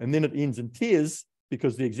 And then it ends in tears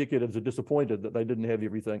because the executives are disappointed that they didn't have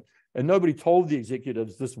everything. And nobody told the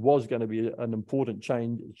executives this was going to be an important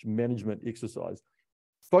change management exercise.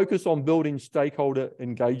 Focus on building stakeholder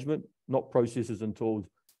engagement, not processes and tools.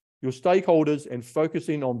 Your stakeholders and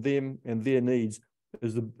focusing on them and their needs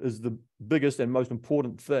is the biggest and most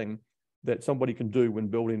important thing that somebody can do when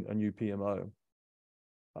building a new PMO.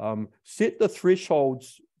 Set the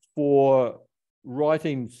thresholds for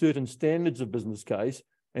writing certain standards of business case,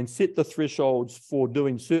 and set the thresholds for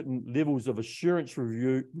doing certain levels of assurance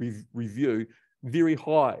review very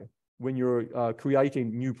high when you're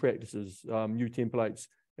creating new practices, new templates,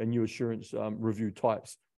 and new assurance review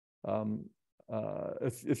types.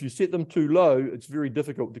 If you set them too low, it's very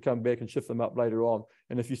difficult to come back and shift them up later on.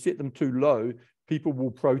 And if you set them too low, people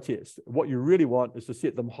will protest. What you really want is to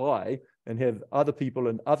set them high and have other people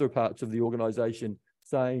in other parts of the organization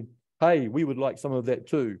saying, hey, we would like some of that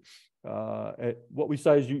too. What we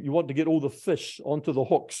say is you want to get all the fish onto the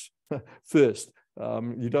hooks first.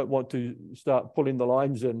 You don't want to start pulling the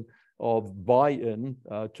lines in of buy-in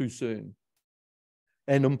too soon.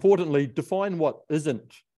 And importantly, define what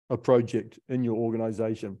isn't a project in your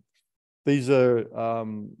organization. These are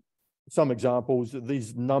some examples.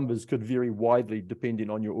 These numbers could vary widely depending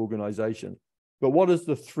on your organization. But what is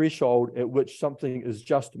the threshold at which something is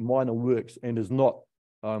just minor works and is not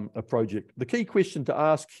a project? The key question to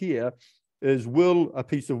ask here is, will a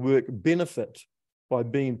piece of work benefit by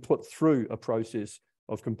being put through a process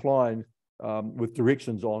of complying with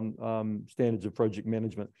directions on standards of project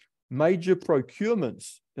management? Major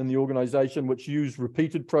procurements in the organization which use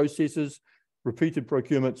repeated processes, repeated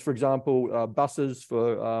procurements, for example, buses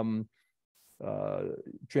for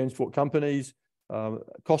transport companies,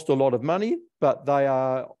 cost a lot of money, but they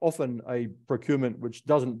are often a procurement which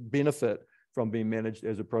doesn't benefit from being managed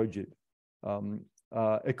as a project.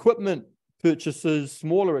 Equipment purchases,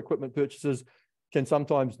 smaller equipment purchases, can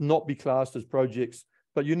sometimes not be classed as projects,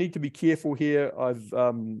 but you need to be careful here. I've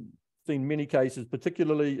seen many cases,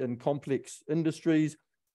 particularly in complex industries.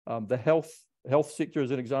 The health sector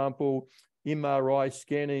is an example. MRI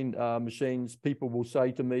scanning machines, people will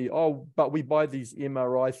say to me, oh, but we buy these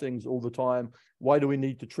MRI things all the time. Why do we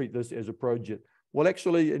need to treat this as a project? Well,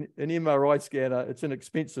 actually, an MRI scanner, it's an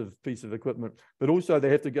expensive piece of equipment, but also they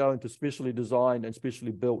have to go into specially designed and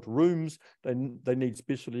specially built rooms. They need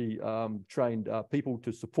specially trained people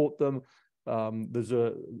to support them. There's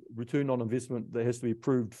a return on investment that has to be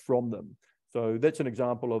approved from them. So that's an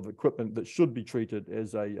example of equipment that should be treated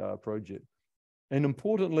as a project. And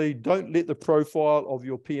importantly, don't let the profile of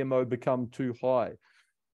your PMO become too high.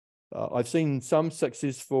 I've seen some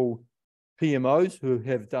successful PMOs who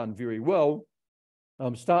have done very well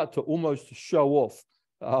start to almost show off.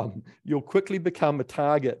 You'll quickly become a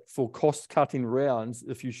target for cost-cutting rounds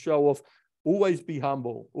if you show off. Always be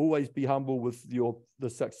humble. Always be humble with the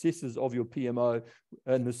successes of your PMO.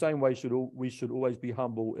 In the same way, we should always be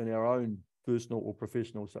humble in our own personal or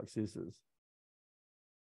professional successes.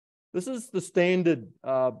 This is the standard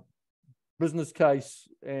business case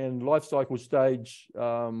and life cycle stage,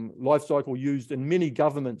 life cycle used in many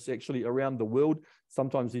governments actually around the world.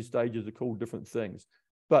 Sometimes these stages are called different things.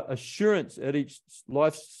 But assurance at each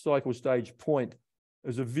life cycle stage point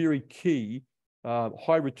is a very key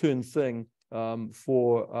high return thing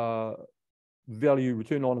for value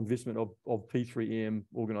return on investment of P3M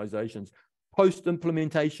organizations.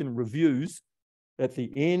 Post-implementation reviews at the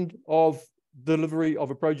end of delivery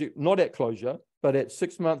of a project, not at closure, but at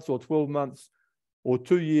 6 months or 12 months or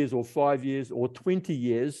 2 years or 5 years or 20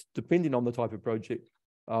 years, depending on the type of project,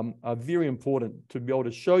 are very important to be able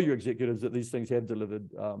to show your executives that these things have delivered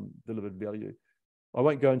value. I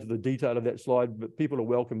won't go into the detail of that slide, but people are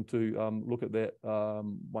welcome to look at that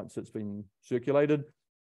once it's been circulated.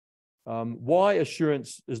 Why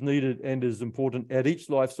assurance is needed and is important at each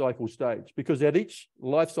life cycle stage? Because at each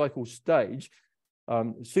life cycle stage,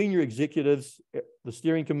 senior executives, the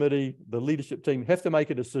steering committee, the leadership team have to make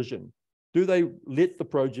a decision. Do they let the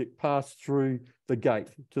project pass through the gate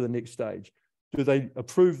to the next stage? Do they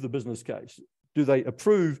approve the business case? Do they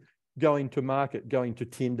approve going to market, going to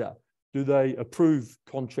tender? Do they approve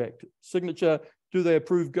contract signature? Do they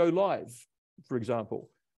approve go live, for example?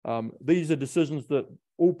 These are decisions that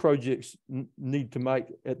all projects need to make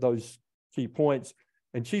at those key points.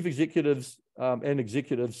 And chief executives and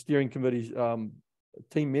executive steering committees,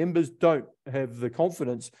 team members don't have the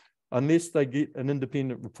confidence unless they get an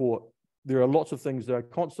independent report. There are lots of things that are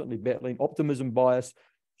constantly battling: optimism bias,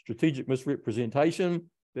 strategic misrepresentation.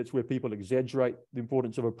 That's where people exaggerate the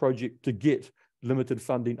importance of a project to get limited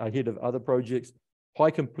funding ahead of other projects,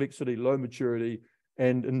 high complexity, low maturity,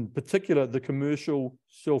 and in particular, the commercial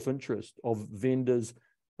self-interest of vendors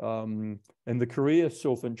and the career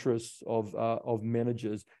self-interest of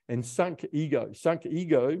managers, and sunk ego. Sunk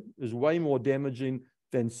ego is way more damaging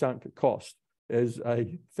than sunk cost as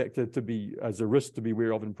a factor as a risk to be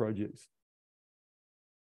aware of in projects.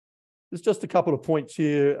 There's just a couple of points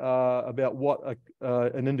here about what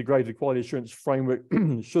an integrated quality assurance framework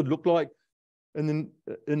should look like in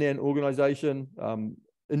an organization.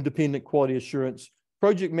 Independent quality assurance.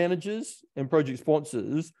 Project managers and project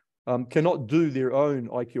sponsors cannot do their own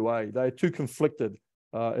IQA. They are too conflicted.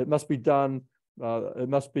 It must be done. It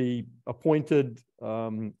must be appointed.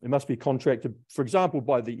 It must be contracted, for example,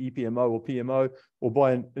 by the EPMO or PMO, or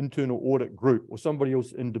by an internal audit group or somebody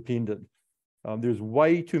else independent. There's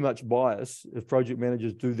way too much bias if project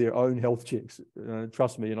managers do their own health checks.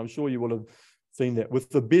 Trust me, and I'm sure you will have seen that. With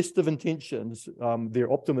the best of intentions,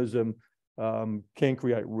 their optimism can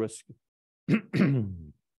create risk.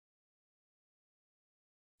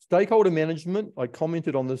 Stakeholder management, I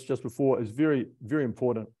commented on this just before, is very, very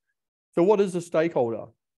important. So what is a stakeholder?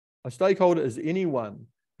 A stakeholder is anyone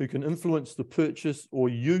who can influence the purchase or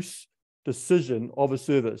use decision of a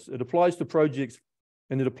service. It applies to projects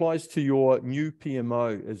and it applies to your new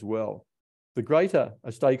PMO as well. The greater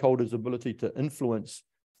a stakeholder's ability to influence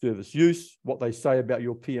service use, what they say about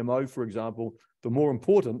your PMO, for example, the more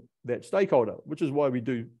important that stakeholder, which is why we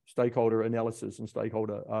do stakeholder analysis and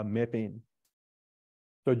stakeholder mapping.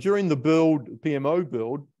 So during the PMO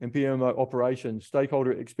build and PMO operations,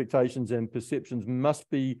 stakeholder expectations and perceptions must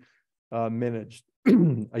be managed.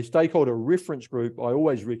 A stakeholder reference group, I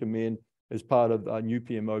always recommend as part of a new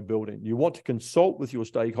PMO building. You want to consult with your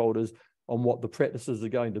stakeholders on what the practices are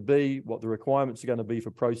going to be, what the requirements are going to be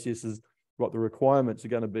for processes, what the requirements are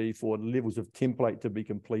going to be for levels of template to be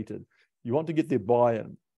completed. You want to get their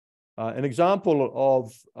buy-in. An example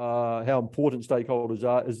of how important stakeholders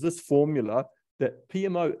are is this formula that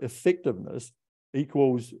PMO effectiveness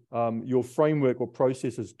equals your framework or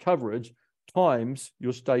processes coverage times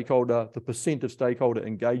your stakeholder, the percent of stakeholder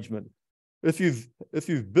engagement. If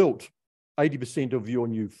you've built 80% of your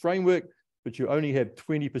new framework, but you only have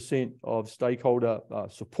 20% of stakeholder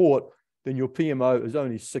support, then your PMO is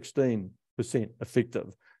only 16% effective.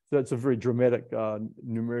 So that's a very dramatic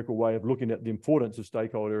numerical way of looking at the importance of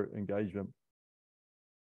stakeholder engagement.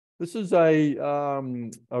 This is a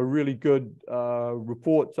really good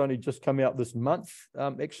report. It's only just come out this month,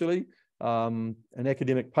 actually, an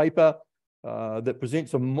academic paper that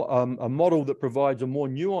presents a model that provides a more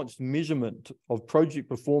nuanced measurement of project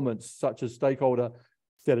performance, such as stakeholder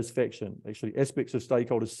satisfaction. Actually, aspects of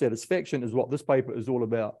stakeholder satisfaction is what this paper is all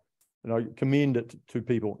about, and I commend it to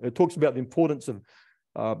people. It talks about the importance of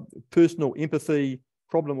personal empathy,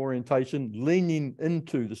 problem orientation, leaning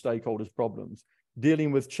into the stakeholders' problems,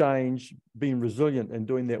 dealing with change, being resilient and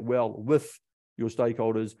doing that well with your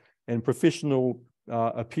stakeholders, and professional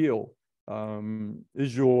appeal.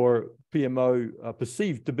 Is your PMO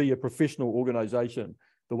perceived to be a professional organization?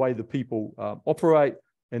 The way the people operate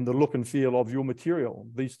and the look and feel of your material.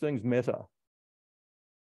 These things matter.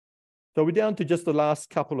 So we're down to just the last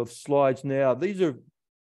couple of slides now. These are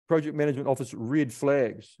Project Management Office red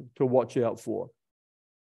flags to watch out for.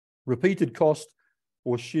 Repeated cost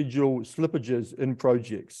or schedule slippages in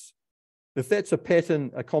projects. If that's a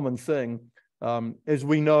pattern, a common thing, as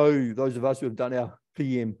we know, those of us who have done our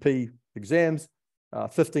PMP exams,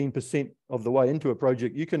 15% of the way into a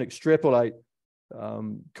project, you can extrapolate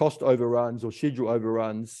cost overruns or schedule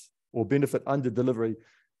overruns or benefit under delivery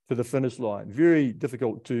to the finish line. Very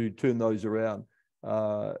difficult to turn those around.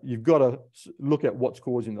 You've got to look at what's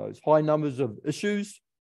causing those. High numbers of issues,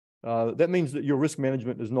 that means that your risk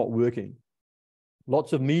management is not working.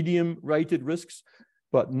 Lots of medium rated risks,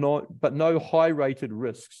 but no high rated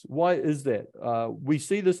risks. Why is that? We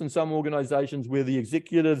see this in some organizations where the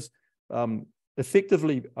executives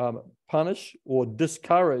effectively punish or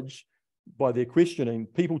discourage by their questioning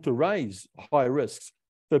people to raise high risks.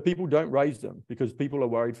 So people don't raise them because people are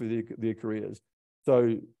worried for their careers.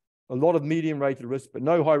 So a lot of medium rated risks, but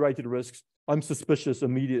no high rated risks. I'm suspicious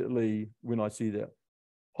immediately when I see that.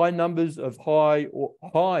 High numbers of high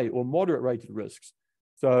or moderate rated risks.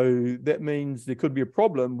 So that means there could be a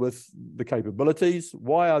problem with the capabilities.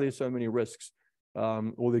 Why are there so many risks?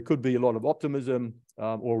 Or there could be a lot of optimism,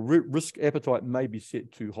 or risk appetite may be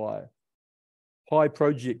set too high. High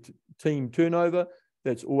project team turnover,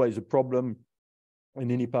 that's always a problem in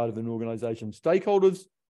any part of an organization. Stakeholders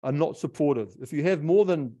are not supportive. If you have more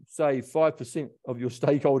than, say, 5% of your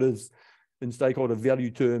stakeholders in stakeholder value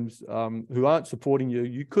terms who aren't supporting you,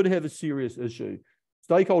 you could have a serious issue.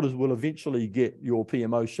 Stakeholders will eventually get your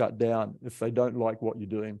PMO shut down if they don't like what you're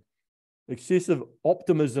doing. Excessive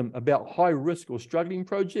optimism about high risk or struggling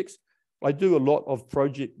projects. I do a lot of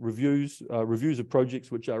project reviews of projects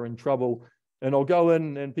which are in trouble, and I'll go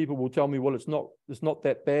in and people will tell me, well, it's not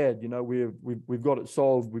that bad. You know, we've got it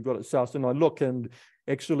solved, we've got it sussed. And I look and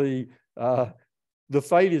actually the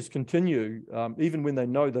failures continue even when they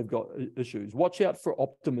know they've got issues. Watch out for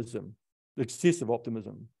optimism, excessive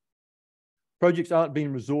optimism. Projects aren't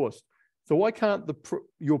being resourced. So why can't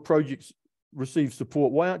your projects receive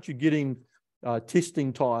support? Why aren't you getting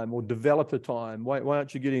testing time or developer time? Why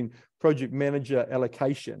aren't you getting project manager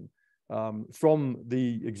allocation from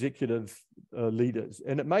the executive leaders?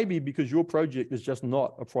 And it may be because your project is just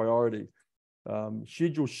not a priority.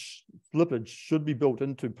 Schedule slippage should be built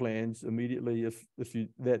into plans immediately if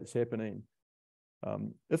that's happening.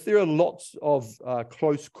 If there are lots of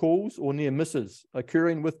close calls or near misses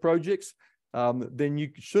occurring with projects, then you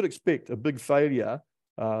should expect a big failure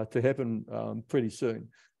to happen pretty soon.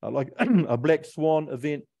 Like a black swan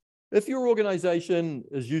event. If your organization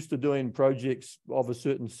is used to doing projects of a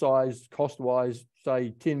certain size, cost-wise,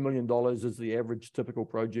 say $10 million is the average typical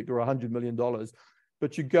project, or $100 million,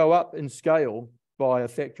 but you go up in scale by a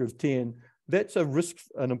factor of 10, that's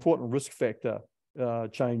an important risk factor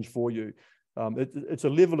change for you. It's a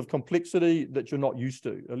level of complexity that you're not used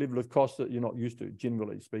to, a level of cost that you're not used to,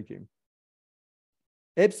 generally speaking.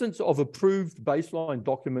 Absence of approved baseline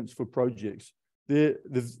documents for projects.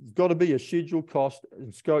 There's got to be a schedule, cost,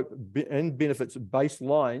 and scope and benefits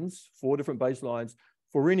baselines, 4 different baselines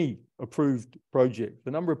for any approved project.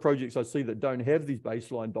 The number of projects I see that don't have these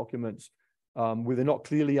baseline documents, where they're not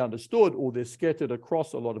clearly understood or they're scattered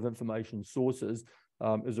across a lot of information sources,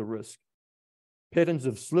 is a risk. Patterns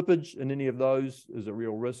of slippage in any of those is a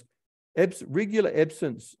real risk. Regular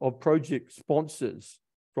absence of project sponsors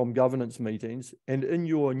from governance meetings, and in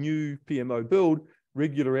your new PMO build,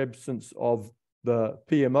 regular absence of the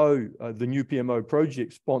PMO, the new PMO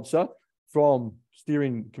project sponsor from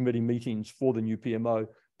steering committee meetings for the new PMO.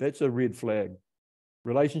 That's a red flag.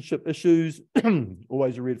 Relationship issues,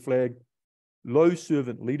 always a red flag. Low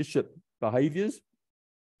servant leadership behaviors.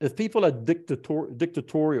 If people are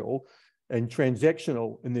dictatorial and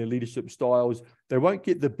transactional in their leadership styles, they won't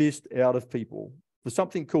get the best out of people. For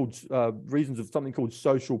something called reasons of something called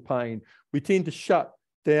social pain, we tend to shut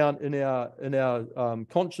down in our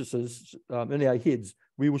consciousness, in our heads.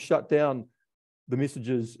 We will shut down the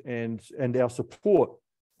messages and our support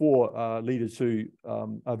for leaders who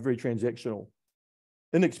are very transactional.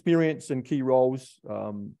 Inexperience in key roles,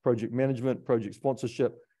 project management, project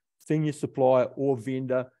sponsorship, senior supplier or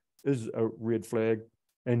vendor is a red flag.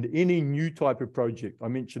 And any new type of project, I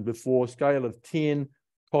mentioned before, scale of 10,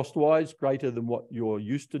 cost-wise, greater than what you're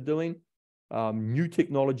used to doing, new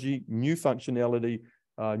technology, new functionality,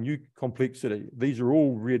 new complexity. These are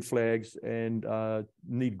all red flags and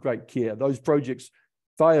need great care. Those projects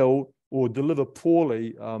fail or deliver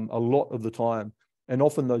poorly a lot of the time, and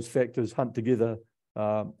often those factors hunt together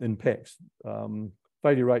in packs.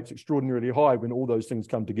 Failure rate's extraordinarily high when all those things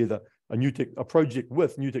come together. A project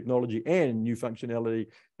with new technology and new functionality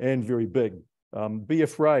and very big. Be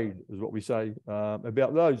afraid is what we say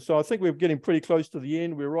about those. So I think we're getting pretty close to the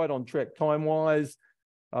end. We're right on track time-wise.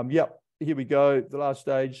 Yep, here we go. The last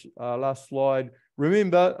stage, last slide.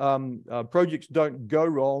 Remember, projects don't go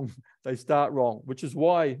wrong, they start wrong, which is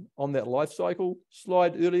why on that life cycle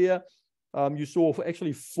slide earlier, you saw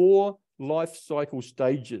actually 4 life cycle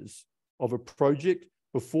stages of a project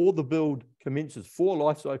before the build commences. 4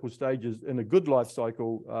 life cycle stages in a good life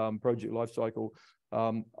cycle, project life cycle,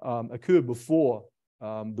 occur before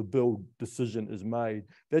the build decision is made.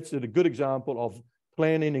 That's a good example of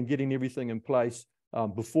planning and getting everything in place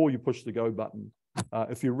before you push the go button.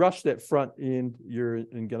 If you rush that front end, you're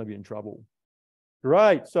going to be in trouble.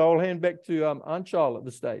 Great. So I'll hand back to Anshul at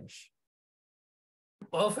this stage.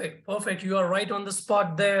 Perfect. Perfect. You are right on the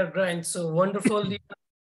spot there, Grant. So wonderful.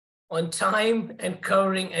 On time and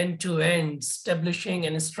covering end-to-end, establishing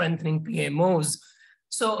and strengthening PMOs.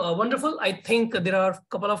 So wonderful. I think there are a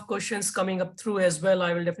couple of questions coming up through as well.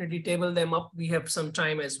 I will definitely table them up. We have some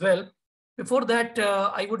time as well. Before that,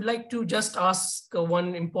 I would like to just ask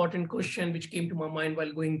one important question which came to my mind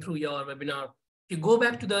while going through your webinar. If you go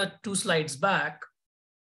back to the 2 slides back,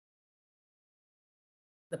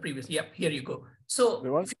 the previous, yep, here you go.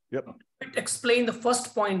 So yep. Explain the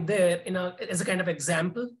first point there as a kind of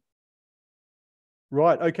example.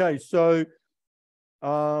 Right, okay, so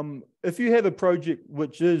if you have a project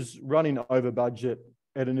which is running over budget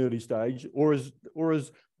at an early stage or is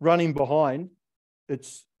running behind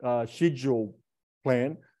its schedule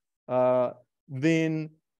plan, then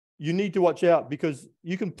you need to watch out, because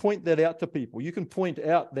you can point that out to people. You can point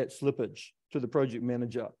out that slippage to the project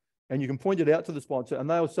manager, and you can point it out to the sponsor, and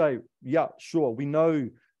they'll say, yeah, sure, we know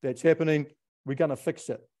that's happening, we're going to fix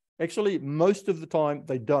it. Actually, most of the time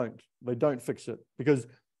they don't fix it, because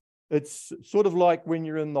it's sort of like when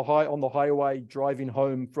you're on the highway driving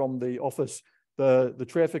home from the office, the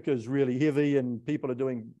traffic is really heavy and people are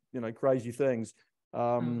doing, crazy things.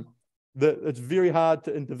 It's very hard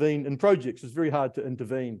to intervene in projects. It's very hard to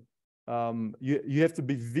intervene. You have to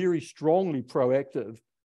be very strongly proactive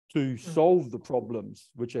to solve the problems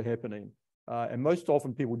which are happening. And most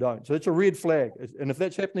often people don't. So it's a red flag. And if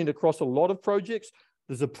that's happening across a lot of projects,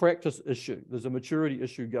 there's a practice issue. There's a maturity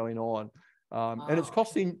issue going on. And it's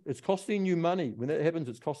costing you money. When that happens,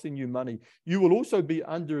 it's costing you money. You will also be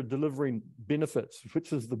under delivering benefits,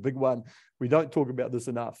 which is the big one. We don't talk about this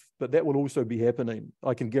enough, but that will also be happening.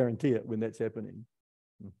 I can guarantee it when that's happening.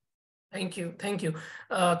 Thank you. Thank you.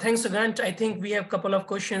 Thanks, Grant. I think we have a couple of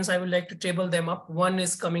questions. I would like to table them up. One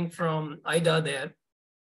is coming from Ida there.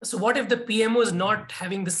 So what if the PMO is not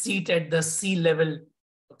having the seat at the C level?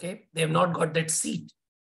 Okay, they have not got that seat.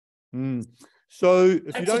 So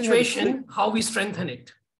if that you don't situation, have how we strengthen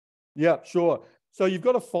it? Yeah, sure. So you've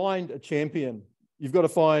got to find a champion. You've got to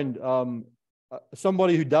find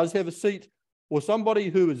somebody who does have a seat, or somebody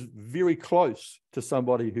who is very close to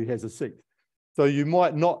somebody who has a seat. So you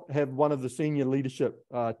might not have one of the senior leadership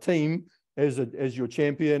team as your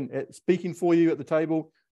champion speaking for you at the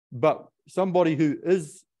table, but somebody who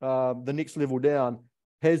is the next level down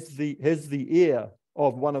has the ear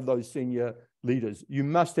of one of those senior leaders. You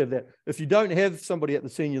must have that. If you don't have somebody at the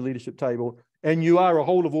senior leadership table, and you are a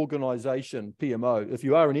whole of organization PMO, if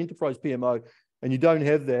you are an enterprise PMO and you don't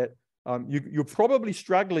have that, you're probably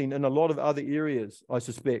struggling in a lot of other areas, I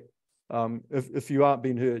suspect. If you aren't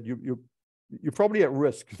being heard, you're probably at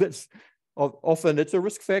risk. That's often it's a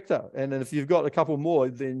risk factor, and if you've got a couple more,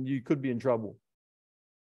 then you could be in trouble.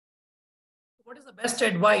 What is the best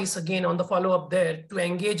advice, again, on the follow-up there, to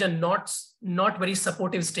engage a not very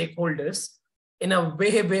supportive stakeholders in a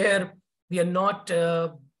way where we are not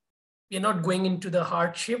going into the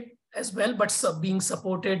hardship as well, but being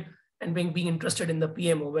supported and being interested in the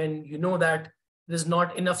PMO when you know that there's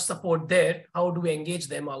not enough support there? How do we engage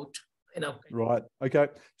them out? Right. Okay.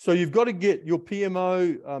 So you've got to get your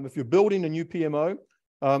PMO, if you're building a new PMO,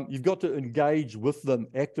 you've got to engage with them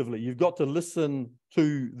actively. You've got to listen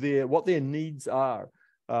to what their needs are.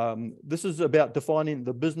 This is about defining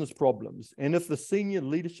the business problems. And if the senior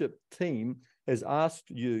leadership team has asked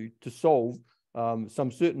you to solve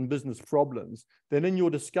some certain business problems, then in your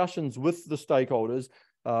discussions with the stakeholders,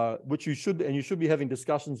 which you should be having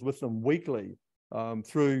discussions with them weekly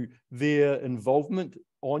through their involvement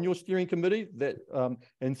on your steering committee,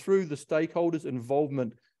 and through the stakeholders'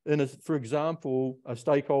 involvement in, for example, a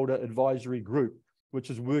stakeholder advisory group,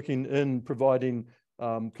 which is working in providing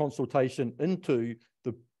consultation into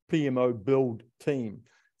the PMO build team.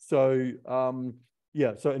 So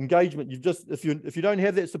so engagement. If you don't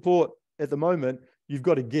have that support at the moment, you've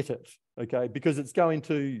got to get it, okay? Because it's going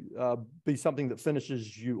to be something that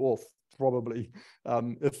finishes you off probably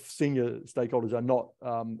if senior stakeholders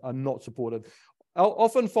are not supportive. I'll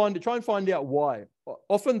often try and find out why.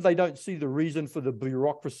 Often they don't see the reason for the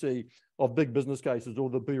bureaucracy of big business cases or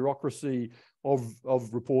the bureaucracy of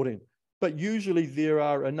reporting. But usually there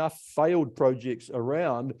are enough failed projects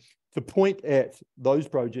around to point at those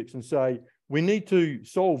projects and say, we need to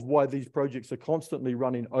solve why these projects are constantly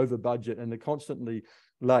running over budget and they're constantly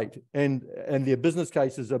late, and their business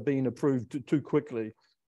cases are being approved too quickly.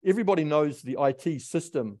 Everybody knows the IT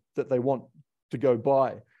system that they want to go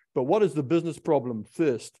buy. But what is the business problem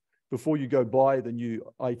first before you go buy the new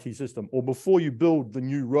IT system or before you build the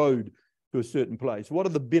new road to a certain place? What are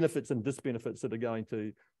the benefits and disbenefits that are going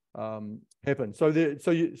to happen? So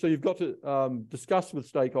you've got to discuss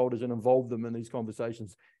with stakeholders and involve them in these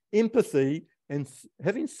conversations. Empathy and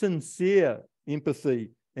having sincere empathy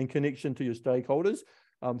and connection to your stakeholders.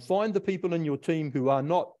 Find the people in your team who are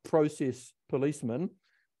not process policemen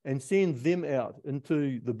and send them out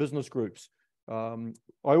into the business groups.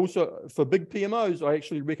 I also, for big PMOs, I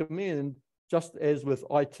actually recommend, just as with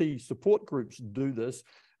IT support groups do this,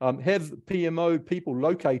 have PMO people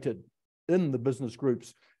located in the business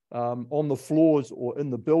groups, on the floors or in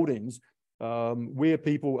the buildings where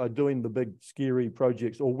people are doing the big scary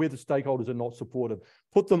projects or where the stakeholders are not supportive.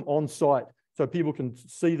 Put them on site so people can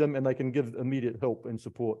see them and they can give immediate help and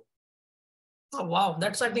support. Oh, wow.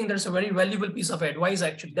 I think that's a very valuable piece of advice,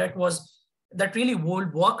 actually. That really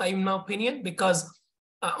would work, in my opinion, because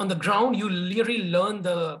on the ground, you literally learn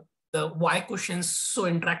the why questions so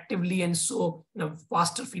interactively and so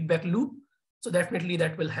faster feedback loop. So definitely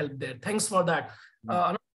that will help there. Thanks for that.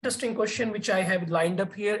 Another interesting question which I have lined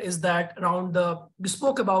up here is that you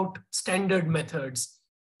spoke about standard methods.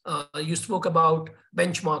 You spoke about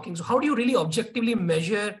benchmarking. So how do you really objectively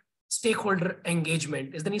measure stakeholder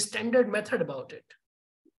engagement? Is there any standard method about it?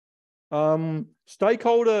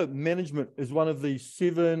 Stakeholder management is one of the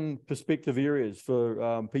 7 perspective areas for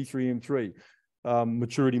P3M3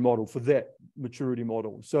 maturity model, for that maturity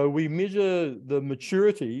model. So we measure the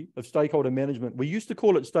maturity of stakeholder management. We used to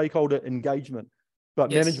call it stakeholder engagement,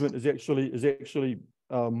 but yes, management is actually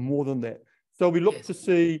more than that. So we look to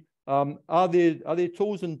see, are there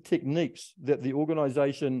tools and techniques that the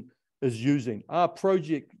organization is using? Are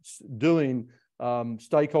projects doing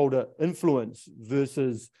stakeholder influence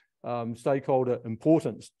versus stakeholder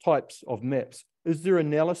importance types of maps? Is there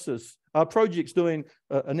analysis? Are projects doing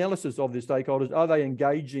analysis of their stakeholders? Are they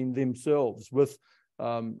engaging themselves with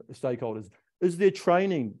stakeholders? Is there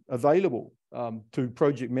training available to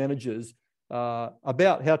project managers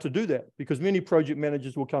about how to do that? Because many project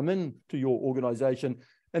managers will come into your organization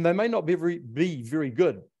and they may not be very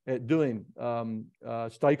good at doing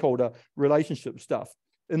stakeholder relationship stuff.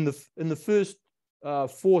 In the first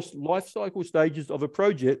 4 life cycle stages of a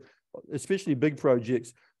project, especially big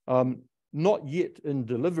projects, not yet in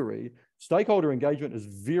delivery, stakeholder engagement is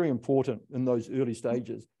very important in those early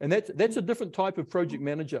stages. And that's a different type of project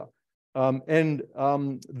manager, and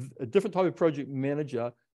a different type of project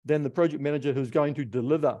manager than the project manager who's going to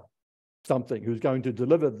deliver something, who's going to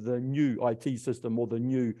deliver the new IT system or the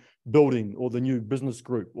new building or the new business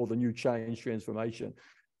group or the new change transformation.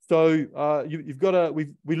 So you've got to,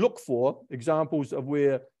 we look for examples of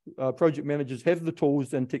where project managers have the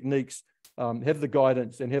tools and techniques, have the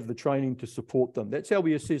guidance and have the training to support them. That's how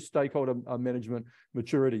we assess stakeholder management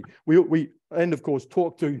maturity. And of course,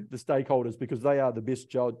 talk to the stakeholders because they are the best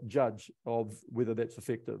judge of whether that's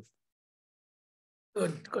effective.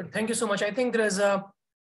 Good. Thank you so much. I think there is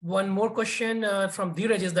one more question from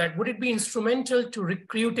Dheeraj is that, would it be instrumental to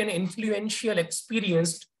recruit an influential,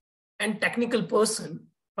 experienced and technical person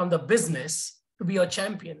from the business to be your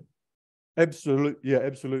champion? Absolutely, yeah,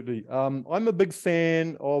 absolutely. I'm a big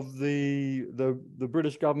fan of the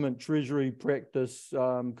British government treasury practice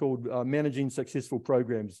called Managing Successful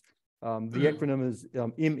Programs. The acronym is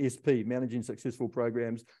MSP, Managing Successful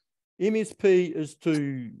Programs. MSP is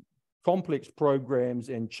to complex programs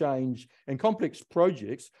and change and complex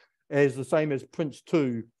projects as the same as Prince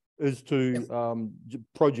 2 is to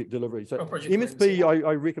project delivery. So MSP,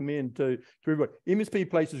 I recommend to everybody. MSP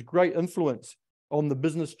places great influence on the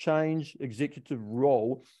business change executive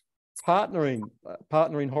role, partnering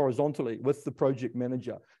horizontally with the project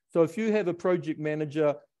manager. So if you have a project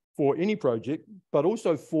manager for any project, but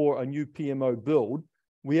also for a new PMO build,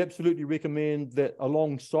 we absolutely recommend that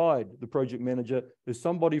alongside the project manager is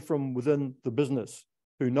somebody from within the business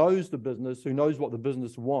who knows the business, who knows what the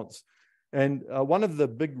business wants. And one of the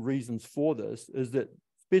big reasons for this is that,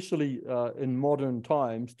 especially in modern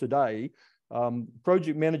times today,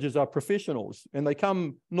 project managers are professionals and they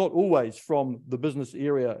come not always from the business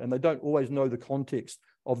area and they don't always know the context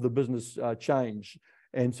of the business change.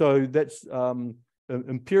 And so that's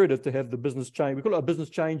imperative to have the business change. We call it a business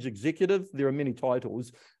change executive. There are many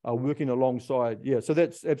titles working alongside. Yeah, so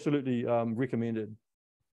that's absolutely recommended.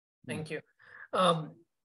 Thank you. A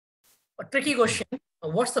tricky question.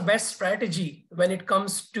 What's the best strategy when it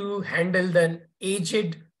comes to handle the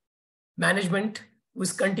aged management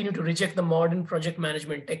who's continue to reject the modern project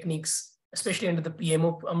management techniques, especially under the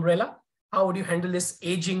PMO umbrella? How would you handle this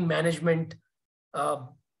aging management to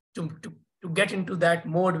get into that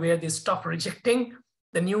mode where they stop rejecting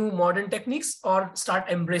the new modern techniques or start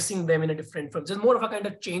embracing them in a different form? So it's more of a kind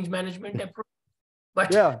of change management approach.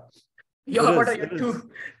 But yeah,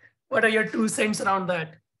 what are your 2 cents around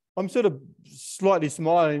that? I'm sort of slightly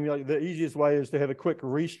smiling. Like the easiest way is to have a quick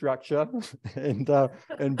restructure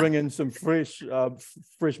and bring in some fresh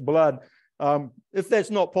blood. If that's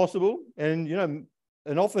not possible, and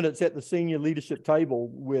often it's at the senior leadership table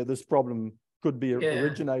where this problem could be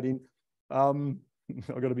originating. I've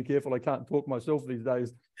got to be careful. I can't talk myself these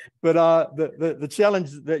days. But the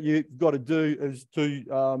challenge that you've got to do is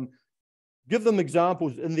to give them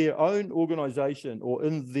examples in their own organization or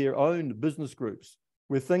in their own business groups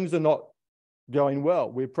where things are not going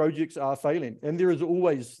well, where projects are failing. And there is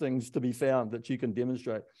always things to be found that you can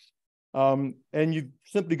demonstrate. And you've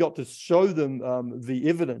simply got to show them the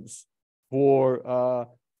evidence for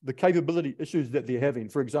the capability issues that they're having.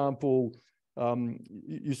 For example,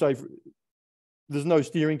 you say there's no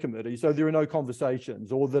steering committee, so there are no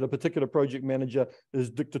conversations, or that a particular project manager is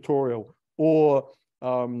dictatorial, or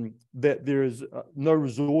that there is no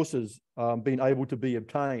resources being able to be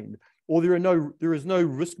obtained, or there is no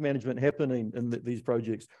risk management happening in these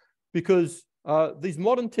projects, because these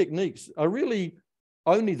modern techniques are really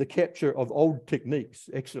only the capture of old techniques,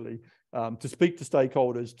 actually, to speak to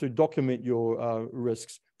stakeholders, to document your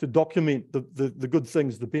risks, to document the good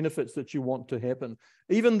things, the benefits that you want to happen.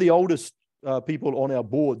 Even the oldest people on our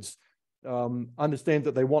boards understand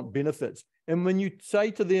that they want benefits. And when you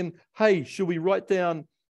say to them, hey, should we write down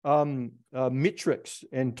metrics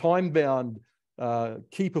and time-bound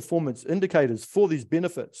key performance indicators for these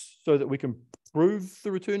benefits so that we can prove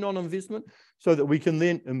the return on investment, so that we can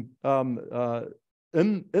then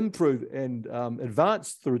improve and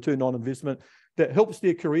advance the return on investment that helps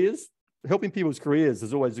their careers. Helping people's careers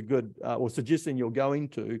is always a good, or suggesting you're going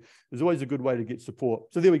to, is always a good way to get support.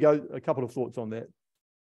 So there we go, a couple of thoughts on that.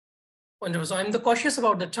 Wonderful. So I'm cautious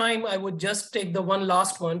about the time. I would just take the one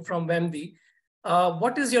last one from Wemby.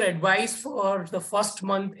 What is your advice for the first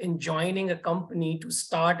month in joining a company to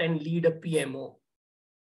start and lead a PMO?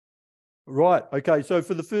 Right. Okay. So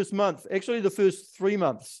for the first month, actually the first 3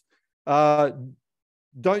 months,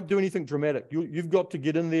 don't do anything dramatic. You've got to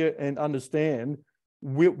get in there and understand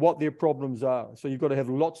what their problems are. So you've got to have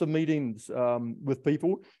lots of meetings with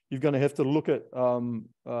people. You're going to have to look at,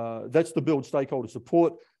 that's to build stakeholder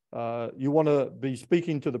support. You want to be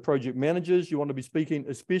speaking to the project managers. You want to be speaking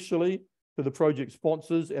especially to the project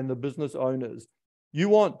sponsors and the business owners. You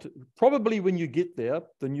want, probably when you get there,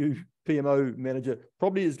 the new PMO manager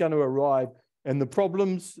probably is going to arrive, and the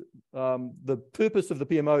problems, the purpose of the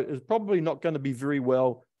PMO is probably not going to be very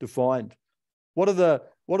well defined. What are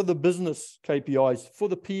the business KPIs for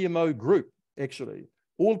the PMO group? Actually,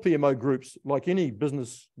 all PMO groups, like any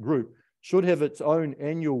business group, should have its own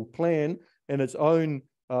annual plan and its own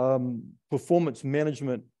performance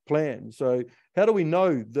management plan. So how do we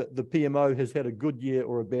know that the PMO has had a good year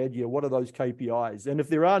or a bad year? What are those KPIs? And if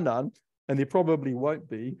there are none, and there probably won't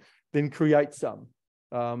be, then create some.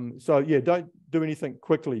 So yeah, don't do anything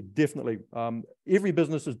quickly, definitely. Every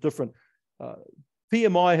business is different.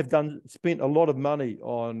 PMI have spent a lot of money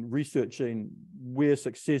on researching where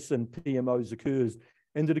success in PMOs occurs.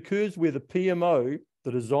 And it occurs where the PMO,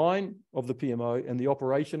 the design of the PMO and the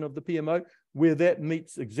operation of the PMO, where that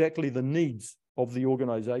meets exactly the needs of the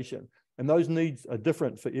organization. And those needs are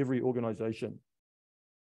different for every organization.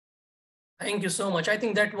 Thank you so much. I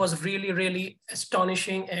think that was really, really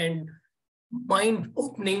astonishing and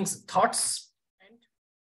mind-opening thoughts. And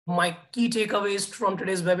my key takeaways from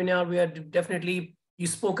today's webinar were definitely, you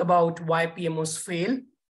spoke about why PMOs fail.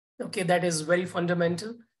 Okay, that is very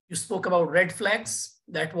fundamental. You spoke about red flags.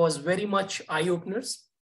 That was very much eye-openers.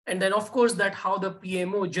 And then, of course, that how the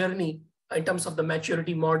PMO journey in terms of the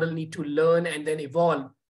maturity model need to learn and then evolve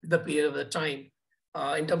the period of the time.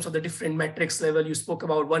 In terms of the different metrics level, you spoke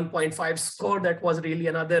about 1.5 score. That was really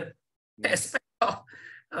another aspect of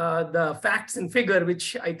the facts and figure,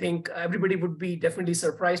 which I think everybody would be definitely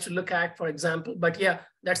surprised to look at, for example. But yeah,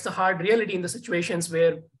 that's the hard reality in the situations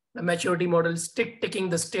where the maturity model is ticking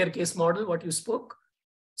the staircase model, what you spoke.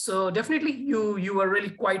 So definitely you were really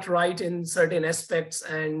quite right in certain aspects.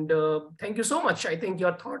 And thank you so much. I think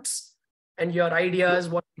your thoughts and your ideas,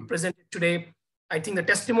 what you presented today, I think the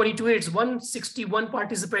testimony to it is 161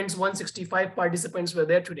 participants, 165 participants were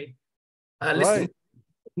there today. Listening.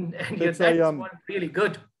 And that's really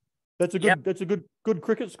good. That's a good, that's a good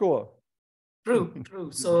cricket score. True.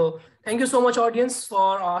 So thank you so much, audience,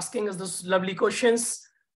 for asking us those lovely questions.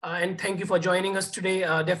 And thank you for joining us today.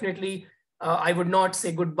 Definitely, I would not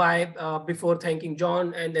say goodbye before thanking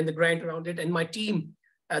John and then the grant around it and my team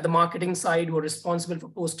at the marketing side who are responsible for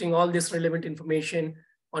posting all this relevant information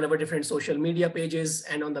on our different social media pages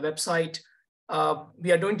and on the website.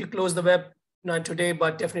 We are going to close the web not today,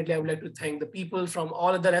 but definitely I would like to thank the people from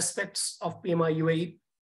all other aspects of PMI UAE.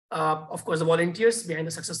 Of course, the volunteers behind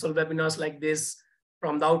the successful webinars like this,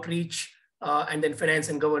 from the outreach and then finance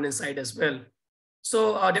and governance side as well.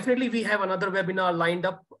 So definitely we have another webinar lined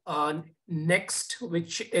up next,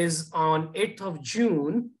 which is on 8th of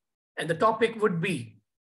June. And the topic would be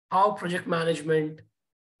how project management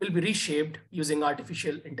will be reshaped using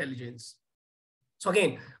artificial intelligence. So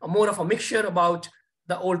again, more of a mixture about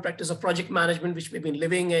the old practice of project management, which we've been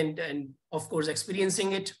living and of course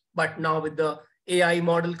experiencing it, but now with the AI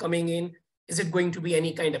model coming in, is it going to be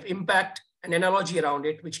any kind of impact and analogy around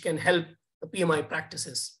it, which can help the PMI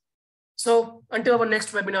practices? So until our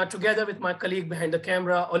next webinar, together with my colleague behind the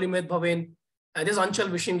camera, Olimed Bhavin, this is Anchal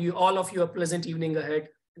wishing you, all of you, a pleasant evening ahead.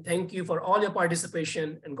 And thank you for all your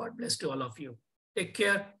participation, and God bless to all of you. Take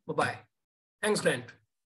care. Bye-bye. Thanks, Grant.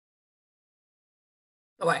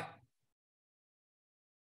 Bye-bye.